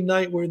Halloween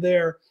night. We're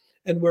there,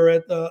 and we're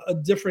at a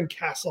different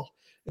castle.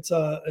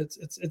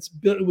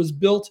 It was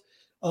built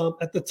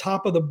at the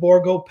top of the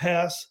Borgo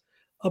Pass.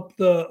 Up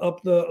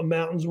the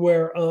mountains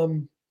where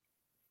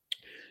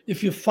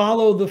if you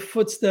follow the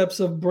footsteps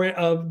of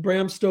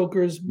Bram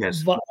Stoker's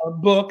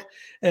book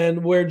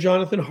and where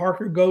Jonathan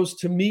Harker goes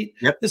to meet,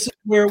 this is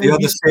where the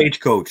other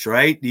stagecoach,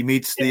 right? He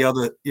meets the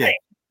other, This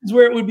is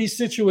where it would be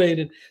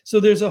situated.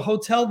 So there's a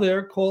hotel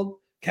there called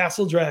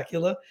Castle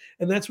Dracula,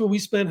 and that's where we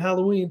spend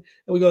Halloween.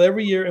 And we go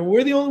every year, and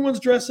we're the only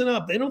ones dressing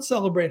up. They don't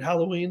celebrate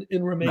Halloween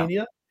in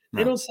Romania. No.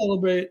 They don't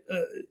celebrate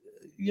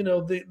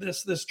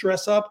this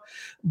dress up,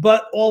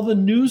 but all the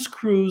news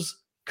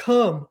crews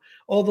come,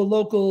 all the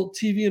local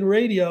TV and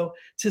radio,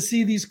 to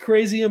see these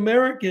crazy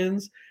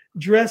Americans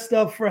dressed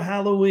up for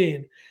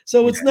Halloween.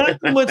 So it's not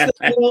so much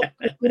that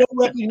we don't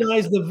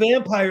recognize the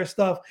vampire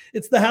stuff.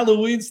 It's the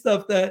Halloween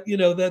stuff that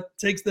that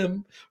takes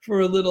them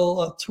for a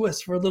little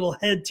twist, for a little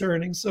head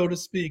turning, so to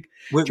speak.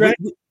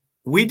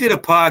 We did a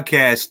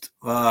podcast,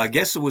 I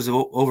guess it was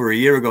over a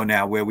year ago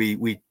now, where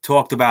we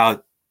talked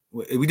about.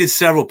 We did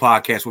several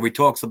podcasts where we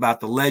talked about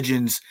the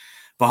legends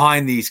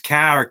behind these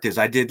characters.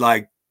 I did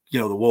the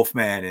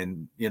Wolfman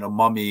and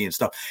Mummy and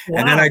stuff, wow.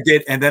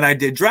 and then I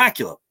did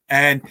Dracula.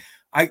 And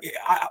I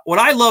what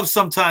I love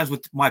sometimes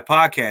with my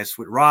podcast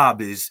with Rob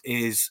is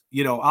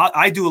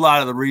I do a lot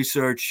of the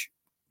research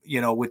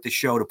with the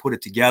show to put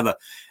it together,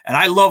 and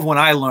I love when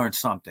I learn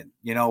something.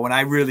 When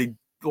I really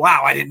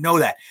I didn't know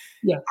that.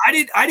 Yeah, I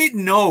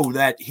didn't know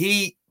that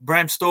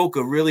Bram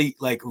Stoker really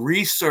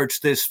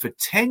researched this for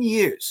 10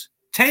 years.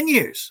 10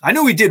 years. I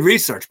knew he did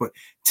research, but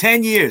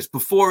 10 years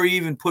before he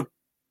even put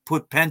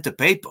pen to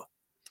paper.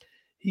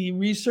 He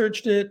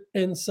researched it,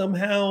 and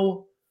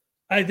somehow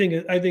I think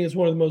it's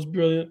one of the most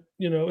brilliant.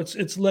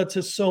 It's led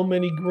to so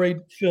many great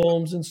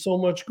films and so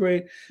much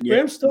great. Yeah.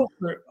 Bram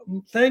Stoker.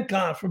 Thank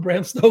God for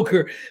Bram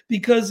Stoker,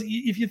 because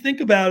if you think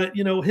about it,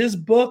 his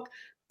book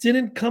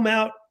didn't come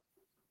out.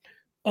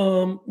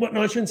 I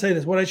shouldn't say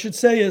this. What I should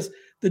say is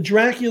the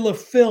Dracula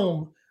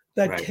film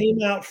that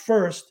came out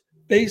first,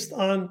 based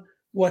on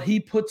what he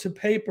put to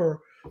paper,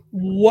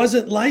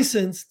 wasn't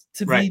licensed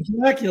to be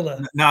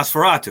Dracula.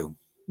 Nosferatu.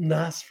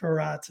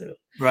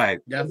 Right.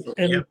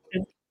 Definitely.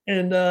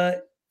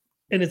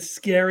 And it's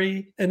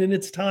scary. And in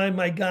its time,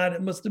 my God,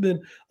 it must have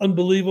been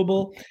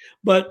unbelievable.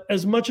 But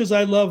as much as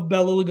I love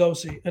Bela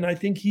Lugosi, and I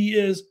think he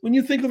is, when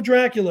you think of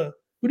Dracula,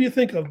 who do you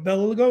think of?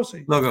 Bela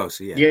Lugosi.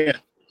 Lugosi, yeah.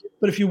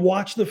 But if you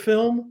watch the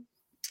film,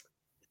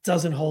 it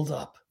doesn't hold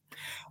up.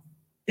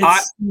 I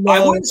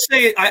wouldn't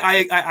say it.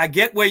 I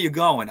get where you're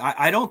going.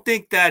 I don't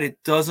think that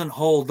it doesn't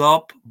hold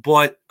up,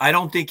 but I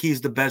don't think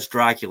he's the best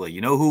Dracula. You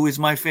know who is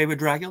my favorite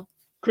Dracula?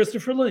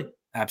 Christopher Lee.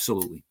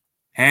 Absolutely.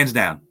 Hands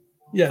down.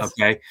 Yes.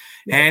 Okay.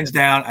 Yeah. Hands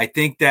down. I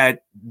think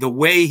that the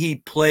way he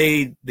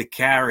played the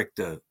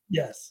character.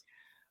 Yes.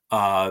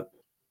 I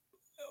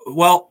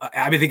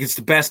think it's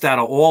the best out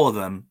of all of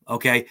them.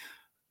 Okay.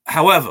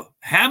 However,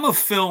 Hammer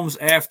Films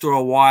after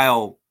a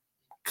while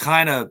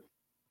kind of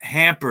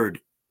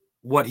hampered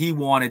what he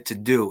wanted to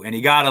do, and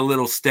he got a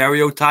little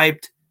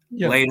stereotyped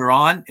later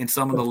on in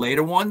some of the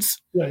later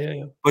ones.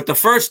 Yeah. But the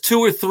first 2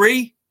 or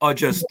 3 are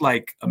just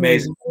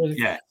amazing.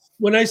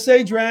 when I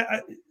say drag,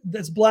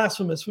 that's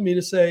blasphemous for me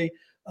to say,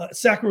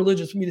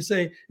 sacrilegious for me to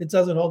say it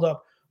doesn't hold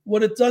up.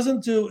 What it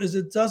doesn't do is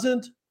it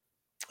doesn't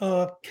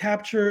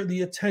capture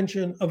the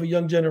attention of a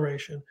young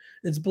generation.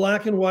 It's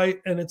black and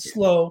white and it's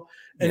slow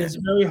and it's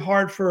very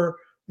hard for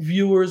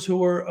viewers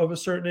who are of a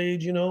certain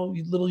age, a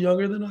little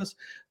younger than us,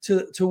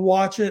 to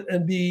watch it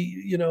and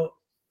be,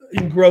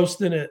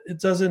 engrossed in it. It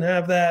doesn't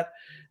have that.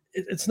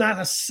 It's not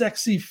a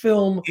sexy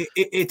film.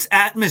 It's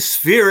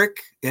atmospheric,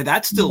 and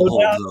that still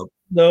holds up.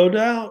 No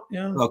doubt.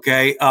 Yeah.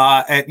 Okay.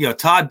 And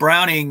Todd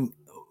Browning,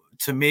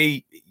 to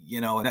me,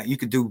 you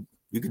could do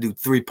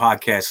 3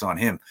 podcasts on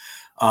him.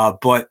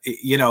 But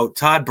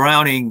Todd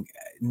Browning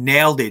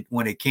nailed it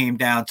when it came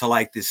down to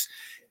like this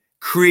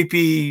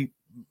creepy,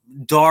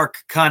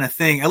 dark kind of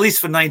thing, at least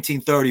for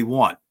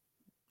 1931.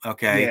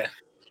 Okay.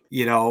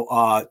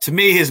 Yeah. To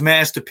me, his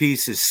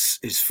masterpiece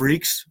is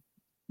Freaks.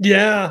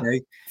 Yeah.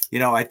 Okay?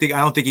 I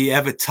don't think he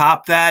ever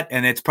topped that.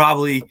 And it's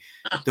probably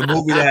the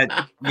movie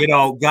that,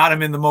 got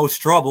him in the most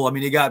trouble. I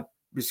mean,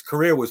 his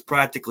career was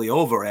practically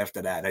over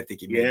after that. I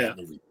think he made that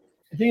movie.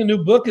 I think a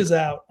new book is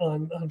out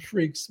on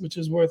Freaks, which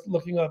is worth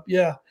looking up.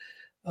 Yeah.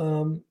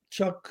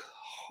 Chuck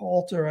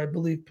Halter, I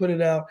believe, put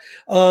it out.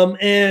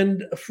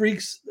 And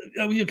Freaks,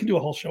 you can do a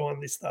whole show on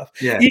this stuff.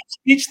 Yeah.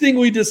 Each thing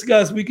we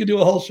discuss, we could do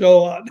a whole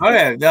show on. Oh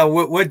yeah. No,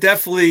 we're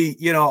definitely,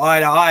 eye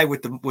to eye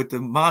with the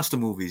monster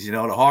movies, the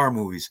horror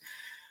movies.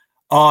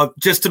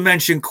 Just to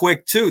mention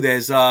quick too,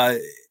 there's I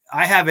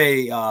have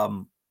a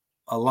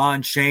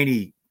Lon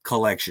Chaney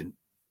collection,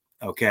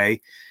 okay,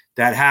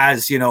 that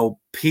has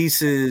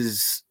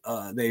pieces.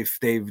 They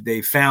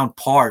found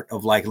part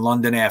of like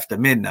London After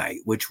Midnight,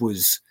 which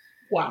was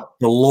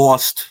the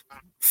lost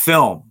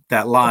film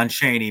that Lon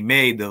Chaney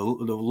made, the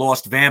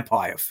lost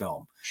vampire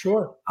film.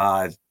 Sure.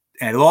 And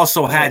it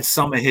also had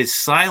some of his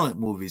silent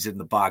movies in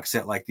the box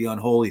set, like The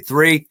Unholy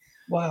Three.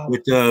 Wow.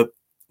 With the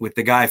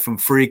guy from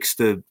Freaks,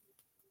 the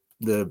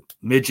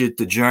midget,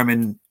 the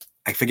German,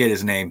 I forget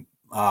his name.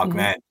 Oh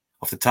man,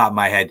 off the top of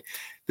my head,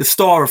 the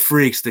star of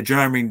Freaks, the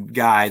German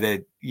guy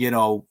that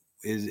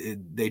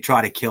they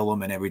try to kill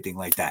him and everything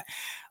like that.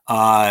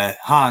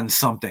 Hans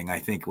something, I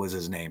think was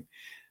his name.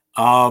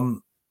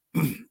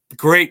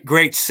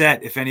 Great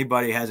set. If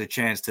anybody has a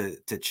chance to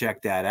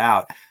check that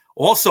out.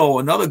 Also,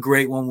 another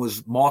great one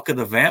was Mark of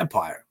the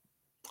Vampire.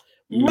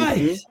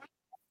 Right.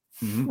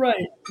 Mm-hmm.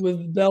 Right,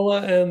 with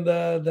Bella and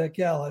that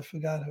gal, I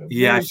forgot her.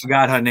 Yeah, I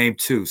forgot her name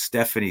too.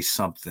 Stephanie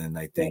something,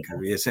 I think.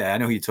 Yes, I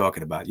know who you're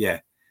talking about. Yeah,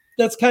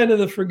 that's kind of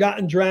the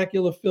forgotten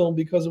Dracula film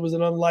because it was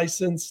an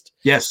unlicensed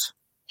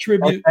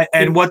tribute.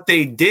 And what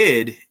they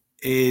did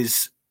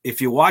is,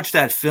 if you watch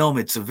that film,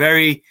 it's a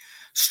very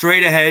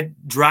straight ahead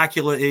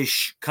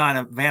Dracula-ish kind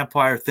of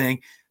vampire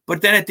thing.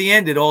 But then at the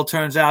end, it all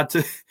turns out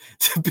to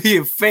be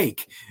a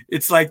fake.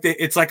 It's like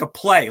a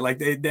play.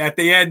 Like at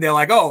the end, they're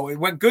like, "Oh, it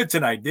went good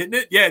tonight, didn't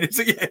it?" Yeah,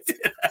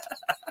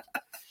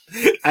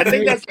 I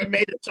think that's what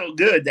made it so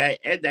good. That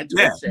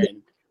twist.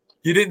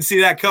 You didn't see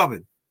that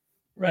coming,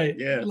 right?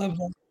 Yeah, I love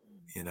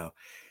that.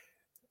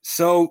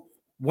 So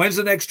when's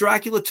the next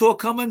Dracula tour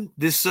coming?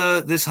 This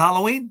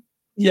Halloween?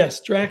 Yes,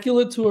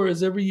 Dracula tour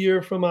is every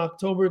year from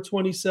October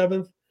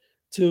 27th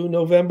to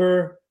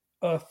November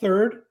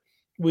 3rd.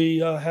 We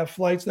have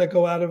flights that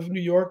go out of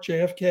New York,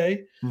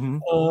 JFK,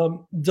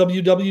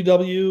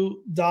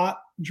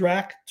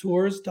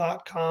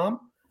 www.dractours.com.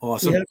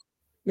 Awesome.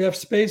 We have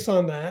space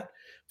on that.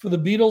 For the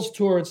Beatles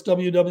tour, it's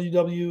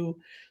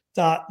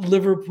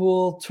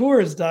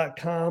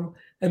www.liverpooltours.com.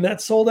 And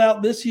that's sold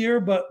out this year,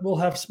 but we'll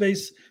have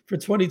space for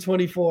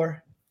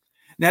 2024.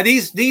 Now,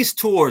 these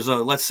tours,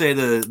 let's say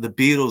the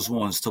Beatles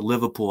ones to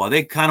Liverpool, are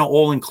they kind of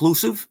all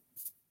inclusive?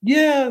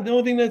 Yeah, the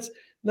only thing that's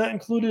not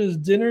included is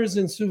dinners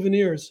and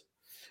souvenirs.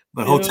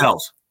 But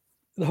hotels.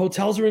 The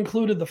hotels are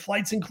included. The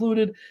flights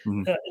included.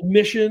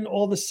 Admission,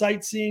 all the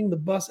sightseeing, the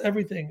bus,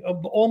 everything.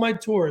 All my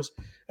tours,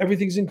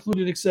 everything's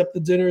included except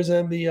the dinners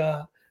and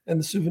the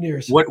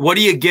souvenirs. What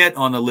do you get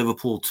on the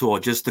Liverpool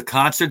tour? Just the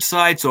concert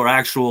sites, or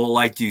actual,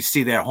 like, do you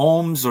see their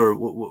homes, or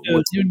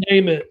you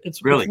name it?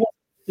 Really?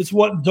 It's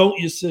what don't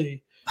you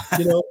see?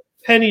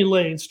 Penny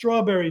Lane,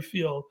 Strawberry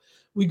Field.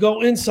 We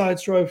go inside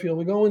Strawberry Field.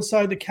 We go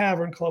inside the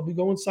Cavern Club. We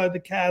go inside the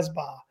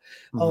Casbah.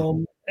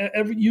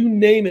 You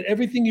name it,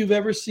 everything you've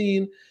ever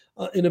seen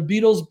in a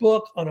Beatles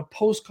book, on a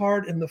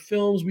postcard, in the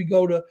films. We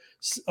go to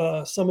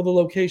some of the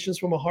locations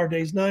from A Hard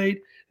Day's Night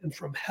and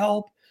from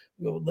Help.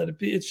 We go Let It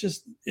Be.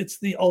 It's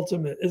the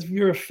ultimate. If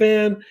you're a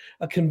fan,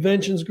 a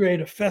convention's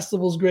great, a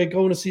festival's great.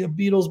 Going to see a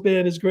Beatles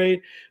band is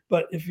great.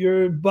 But if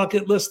you're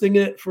bucket listing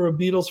it for a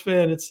Beatles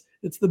fan, it's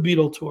the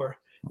Beatle tour.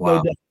 Wow.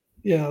 No doubt.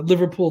 Yeah,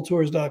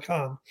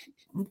 liverpooltours.com.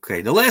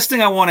 Okay. The last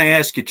thing I want to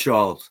ask you,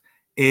 Charles,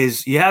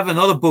 is you have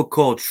another book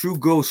called True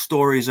Ghost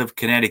Stories of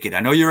Connecticut.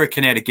 I know you're a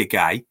Connecticut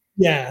guy.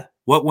 Yeah.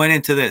 What went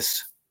into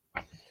this?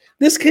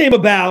 This came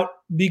about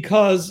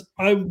because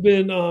I've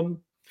been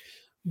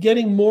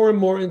getting more and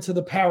more into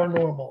the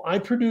paranormal. I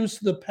produce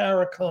the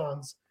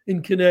Paracons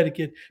in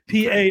Connecticut,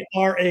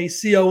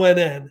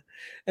 Paraconn.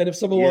 And if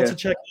someone wants to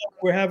check it out,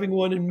 we're having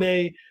one in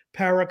May,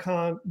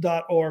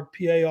 paracon.org,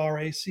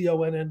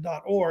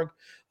 Paraconn.org.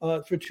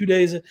 for 2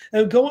 days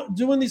and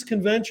doing these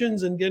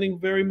conventions and getting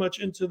very much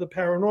into the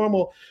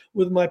paranormal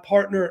with my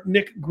partner,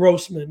 Nick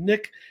Grossman.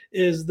 Nick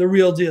is the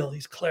real deal.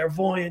 He's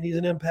clairvoyant. He's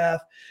an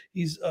empath.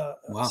 He's a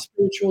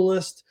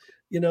spiritualist.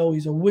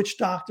 He's a witch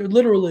doctor,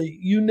 literally,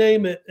 you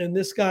name it. And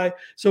this guy,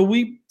 so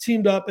we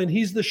teamed up, and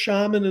he's the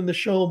shaman and the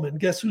showman.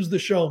 Guess who's the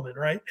showman,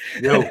 right?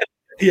 No.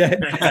 Yeah.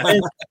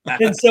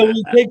 And so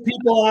we take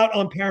people out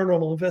on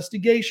paranormal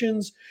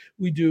investigations.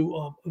 We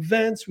do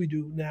events. We're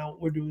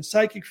doing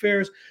psychic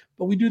fairs,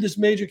 but we do this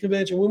major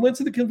convention. When we went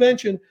to the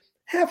convention,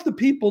 half the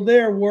people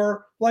there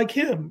were like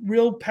him,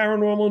 real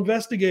paranormal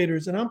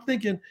investigators. And I'm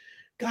thinking,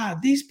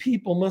 God, these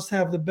people must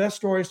have the best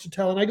stories to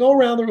tell. And I go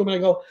around the room and I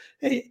go,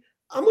 hey,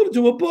 I'm going to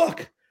do a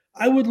book.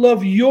 I would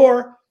love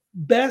your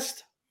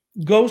best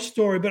ghost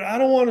story, but I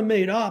don't want it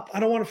made up.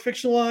 I don't want to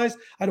fictionalize.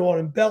 I don't want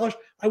to embellish.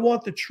 I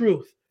want the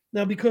truth.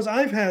 Now, because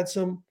I've had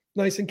some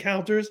nice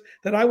encounters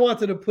that I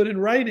wanted to put in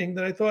writing,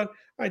 that I thought, all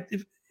right,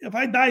 if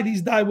I die,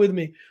 these die with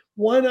me.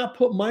 Why not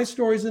put my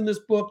stories in this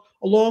book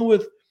along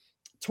with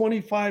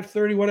 25,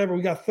 30, whatever.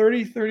 We got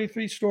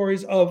 33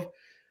 stories of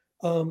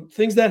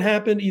things that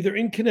happened either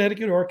in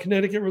Connecticut or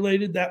Connecticut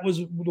related. That was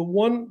the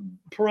one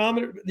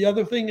parameter. The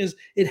other thing is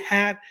it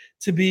had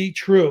to be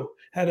true.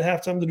 Had to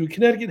have something to do with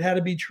Connecticut, had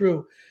to be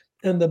true.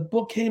 And the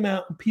book came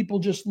out and people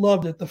just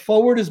loved it. The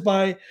foreword is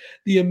by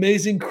the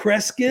amazing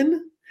Kreskin.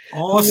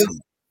 Awesome.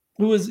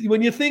 Who is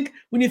when you think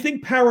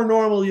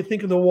paranormal, you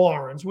think of the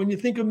Warrens. When you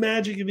think of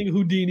magic, you think of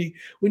Houdini.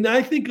 When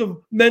I think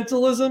of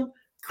mentalism,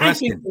 I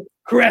think of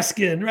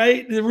Kreskin,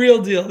 right? The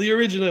real deal, the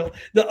original,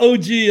 the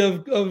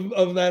OG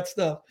of that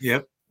stuff.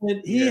 Yep.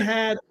 And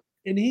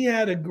he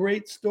had a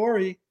great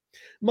story.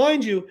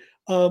 Mind you,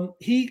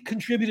 he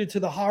contributed to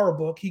the horror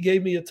book. He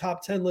gave me a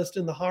top 10 list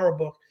in the horror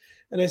book.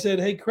 And I said,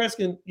 hey,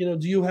 Kreskin, do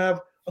you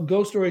have a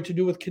ghost story to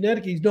do with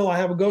Connecticut? He's, no, I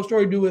have a ghost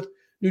story to do with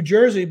New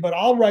Jersey, but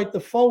I'll write the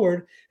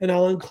foreword and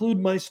I'll include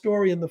my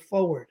story in the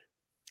foreword.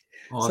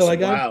 Awesome. So I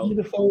got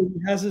the foreword.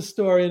 He has his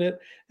story in it.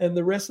 And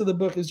the rest of the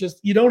book is just,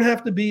 you don't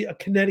have to be a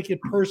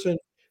Connecticut person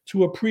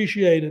to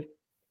appreciate it.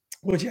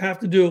 What you have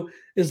to do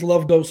is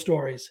love ghost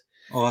stories.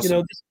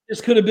 Awesome.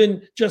 This could have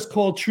been just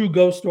called True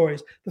Ghost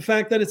Stories. The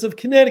fact that it's of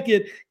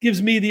Connecticut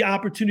gives me the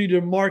opportunity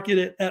to market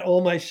it at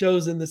all my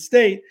shows in the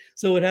state.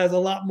 So it has a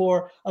lot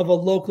more of a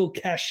local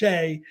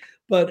cachet.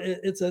 But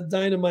it's a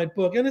dynamite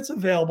book, and it's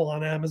available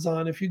on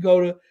Amazon. If you go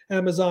to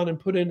Amazon and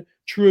put in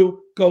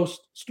True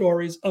Ghost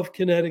Stories of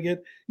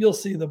Connecticut, you'll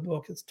see the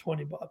book. It's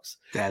 $20.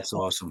 That's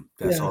awesome.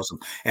 That's awesome.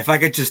 If I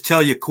could just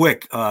tell you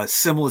quick,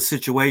 similar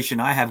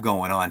situation I have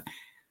going on.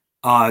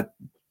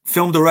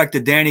 Film director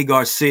Danny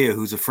Garcia,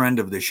 who's a friend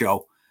of the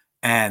show,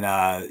 and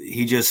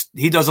he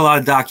does a lot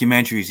of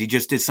documentaries. He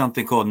just did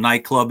something called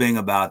Nightclubbing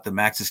about the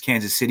Max's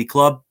Kansas City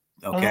Club.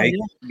 Okay.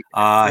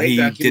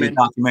 He did a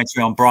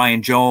documentary on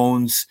Brian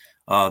Jones,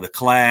 The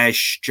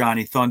Clash,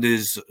 Johnny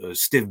Thunders,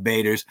 Stiv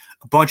Bators,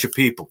 a bunch of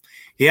people.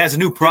 He has a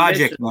new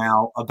project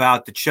now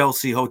about the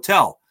Chelsea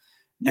Hotel.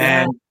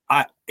 Yeah. And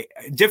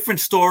different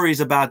stories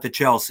about the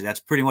Chelsea. That's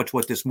pretty much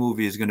what this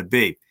movie is going to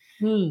be.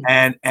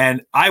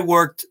 And I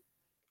worked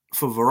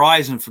for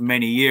Verizon for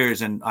many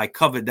years, and I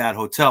covered that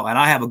hotel, and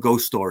I have a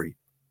ghost story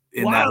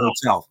in that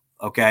hotel.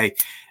 Okay.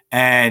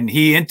 And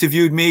he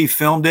interviewed me,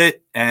 filmed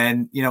it.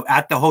 And,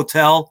 at the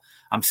hotel,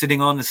 I'm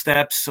sitting on the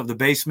steps of the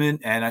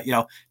basement and,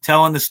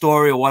 telling the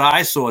story of what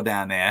I saw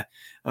down there.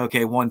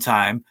 Okay. One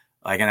time,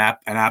 like an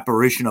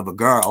apparition of a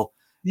girl.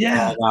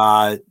 Yeah.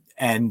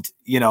 And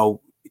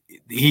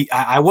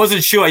I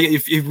wasn't sure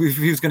if he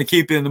was going to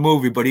keep it in the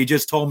movie, but he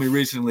just told me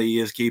recently he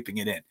is keeping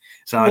it in.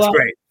 So it's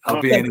great. I'll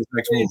be in his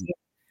next movie.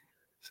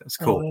 So it's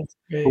cool.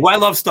 But I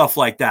love stuff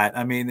like that.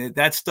 I mean,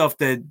 that's stuff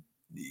that,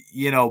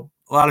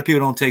 a lot of people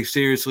don't take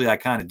seriously. I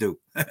kind of do.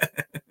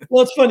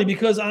 Well, it's funny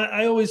because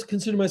I always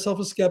consider myself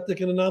a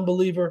skeptic and a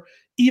non-believer,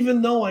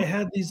 even though I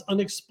had these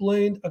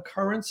unexplained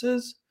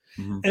occurrences.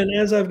 Mm-hmm. And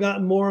as I've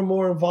gotten more and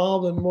more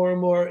involved and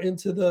more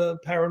into the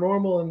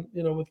paranormal and,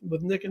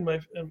 with Nick and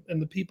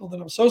the people that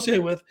I'm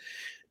associated with,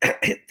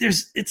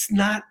 it's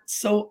not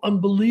so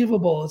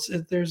unbelievable.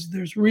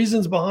 There's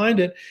reasons behind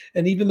it.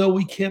 And even though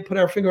we can't put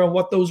our finger on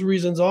what those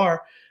reasons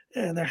are,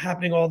 they're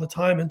happening all the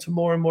time and to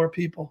more and more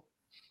people.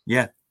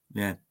 Yeah.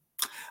 Yeah.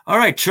 All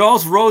right,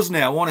 Charles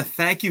Rosenay, I want to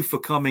thank you for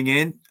coming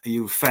in.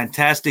 You're a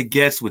fantastic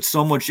guest with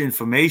so much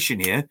information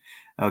here.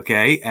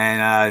 Okay.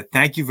 And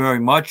thank you very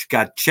much.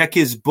 Check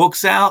his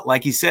books out.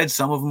 Like he said,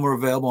 some of them are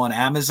available on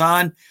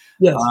Amazon.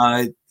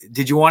 Yes.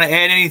 Did you want to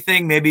add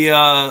anything? Maybe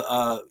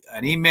an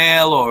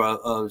email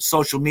or a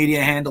social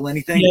media handle,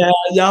 anything? Yeah,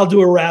 I'll do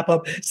a wrap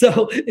up.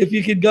 So if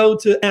you could go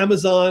to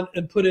Amazon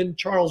and put in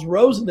Charles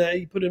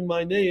Rosenay, you put in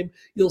my name,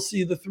 you'll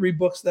see the 3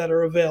 books that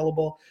are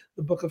available.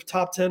 The book of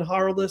Top 10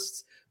 Horror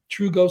Lists,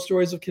 True Ghost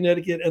Stories of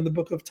Connecticut, and the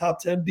book of Top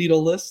 10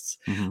 Beetle Lists.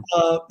 Mm-hmm.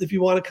 If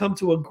you want to come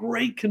to a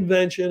great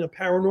convention, a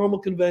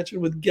paranormal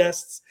convention with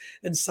guests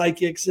and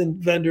psychics and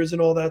vendors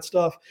and all that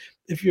stuff,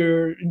 if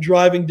you're in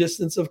driving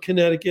distance of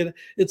Connecticut,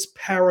 it's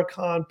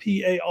Paracon,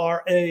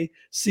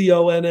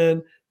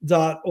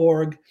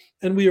 PARACONN.org.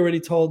 And we already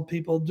told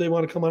people they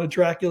want to come on a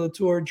Dracula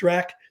tour,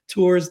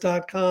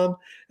 tours.com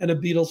and a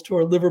Beatles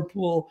tour,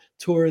 Liverpool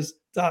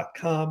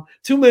tours.com.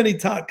 Too many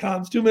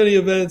 .coms, too many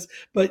events,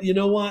 but you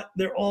know what?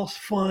 They're all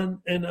fun,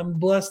 and I'm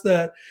blessed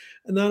that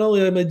not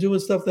only am I doing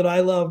stuff that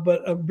I love,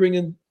 but I'm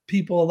bringing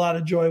people a lot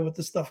of joy with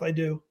the stuff I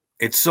do.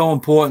 It's so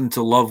important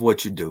to love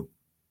what you do.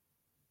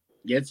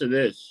 Yes, it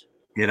is.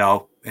 You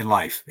know, in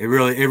life, it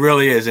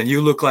really is, and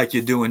you look like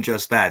you're doing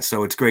just that.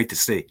 So it's great to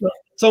see.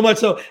 So much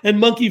so. And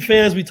Monkey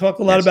fans, we talk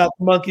a lot about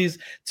the Monkeys.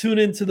 Tune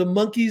into the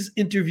Monkeys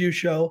interview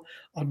show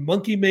on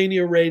Monkey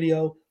Mania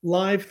Radio,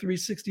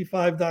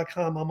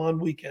 live365.com. I'm on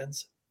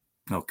weekends.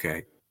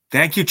 Okay.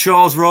 Thank you,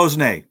 Charles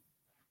Rosenay.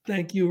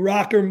 Thank you,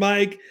 Rocker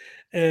Mike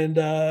and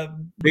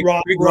Big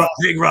Rob Rossi.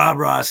 Big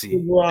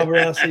Rob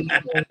Rossi.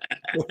 Guys,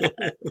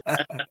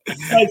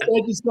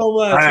 thank you so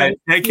much. All right.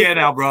 Take care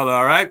now, brother.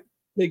 All right.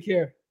 Take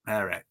care.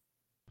 All right.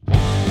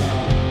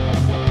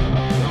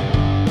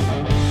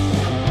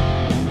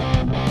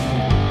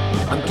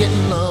 I'm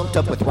getting lumped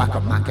up with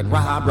RockerMike and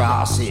Rob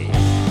Rossi.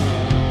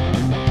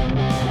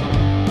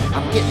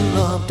 I'm getting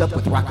lumped up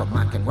with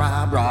RockerMike and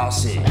Rob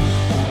Rossi.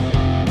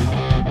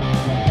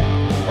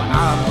 Well,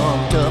 I'm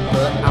lumped up,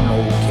 but I'm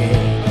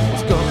okay.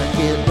 It's gonna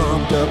get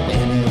lumped up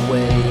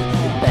anyway.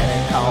 You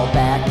better call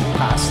back the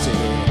posse.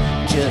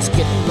 Just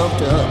getting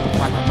lumped up with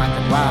RockerMike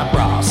and Rob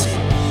Rossi.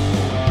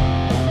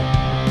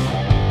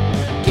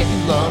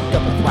 Getting lumped up